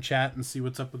bit and chat and see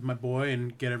what's up with my boy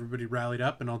and get everybody rallied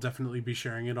up, and I'll definitely be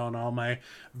sharing it on all my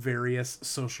various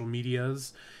social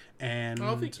medias. And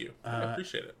thank you. I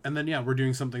appreciate it. And then we're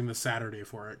doing something this Saturday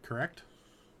for it, correct?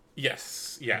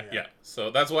 Yes. Yeah. So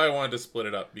that's why I wanted to split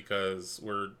it up, because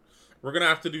we're gonna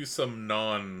have to do some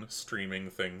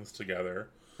non-streaming things together.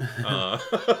 Yeah.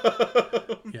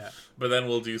 But then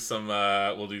we'll do some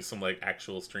like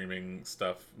actual streaming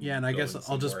stuff. Yeah, and I guess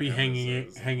I'll just be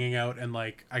hanging out and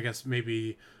like, I guess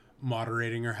maybe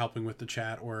moderating or helping with the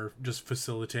chat or just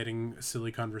facilitating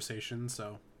silly conversations.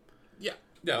 So yeah,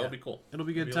 it'll be cool. It'll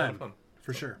be a good time. Fun.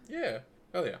 For sure. Yeah.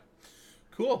 Oh yeah.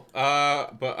 Cool.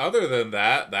 But other than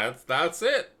that, that's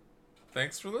it.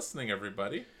 Thanks for listening,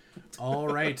 everybody. All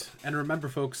right. And remember,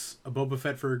 folks, a Boba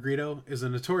Fett for a Greedo is a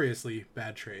notoriously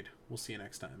bad trade. We'll see you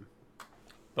next time.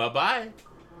 Bye-bye.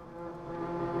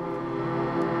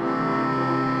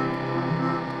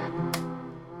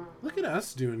 Look at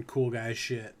us doing cool guy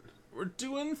shit. We're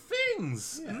doing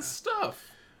things and stuff.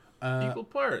 Equal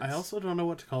parts. I also don't know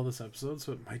what to call this episode,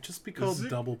 so it might just be called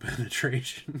Double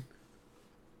Penetration.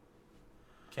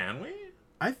 Can we?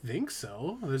 I think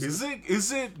so.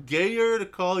 Is it gayer to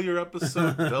call your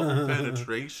episode Double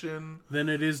Penetration than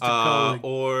it is to call it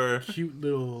or cute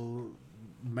little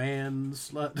man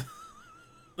slut?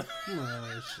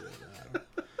 Oh shit!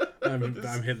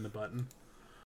 I'm hitting the button.